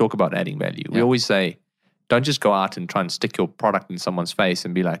always talk about adding value. We always say, don't just go out and try and stick your product in someone's face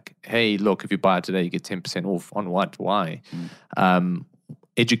and be like, hey, look, if you buy it today, you get 10% off. On what? Why?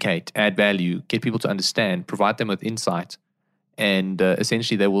 Educate, add value, get people to understand, provide them with insight, and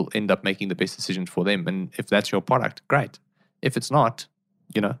essentially they will end up making the best decisions for them. And if that's your product, great. If it's not,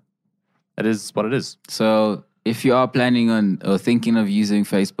 it is what it is. So if you are planning on or thinking of using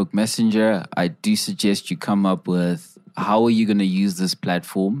Facebook Messenger, I do suggest you come up with how are you going to use this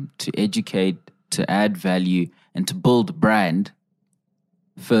platform to educate, to add value, and to build brand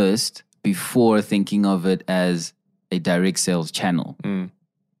first before thinking of it as a direct sales channel.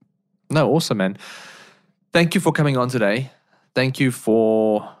 No, awesome, man. Thank you for coming on today. Thank you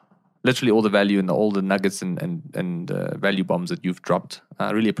for literally all the value and all the nuggets and value bombs that you've dropped.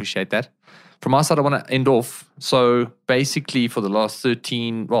 I really appreciate that. From our side, I want to end off. So basically for the last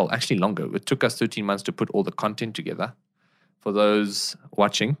actually longer, it took us 13 months to put all the content together. For those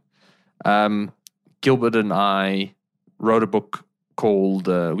watching, Gilbert and I wrote a book called,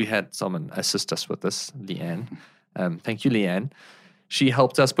 we had someone assist us with this, Leanne. Thank you, Leanne. She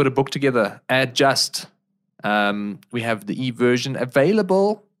helped us put a book together, Adjust. We have the e-version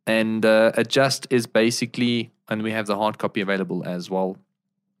available, and Adjust is basically, and we have the hard copy available as well.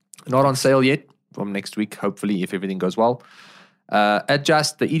 Not on sale yet, from next week, hopefully, if everything goes well.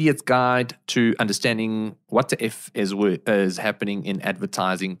 Adjust, the idiot's guide to understanding what the F is happening in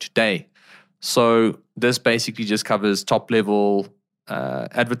advertising today. So this basically just covers top-level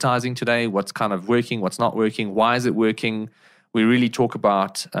advertising today, what's kind of working, what's not working, why is it working. We really talk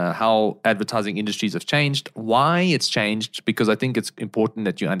about how advertising industries have changed, why it's changed, because I think it's important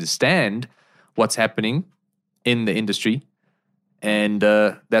that you understand what's happening in the industry. And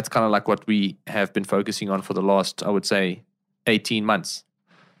that's kind of like what we have been focusing on for the last, I would say, 18 months.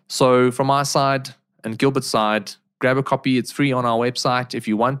 So from our side and Gilbert's side, grab a copy. It's free on our website. If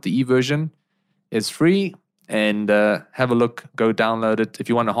you want the e-version, it's free. And have a look. Go download it. If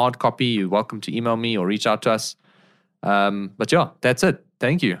you want a hard copy, you're welcome to email me or reach out to us. But yeah, that's it.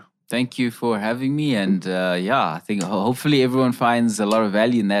 Thank you. Thank you for having me. And I think hopefully everyone finds a lot of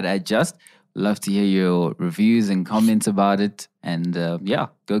value in that Adjust. Love to hear your reviews and comments about it. And go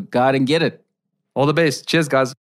out and get it. All the best. Cheers, guys.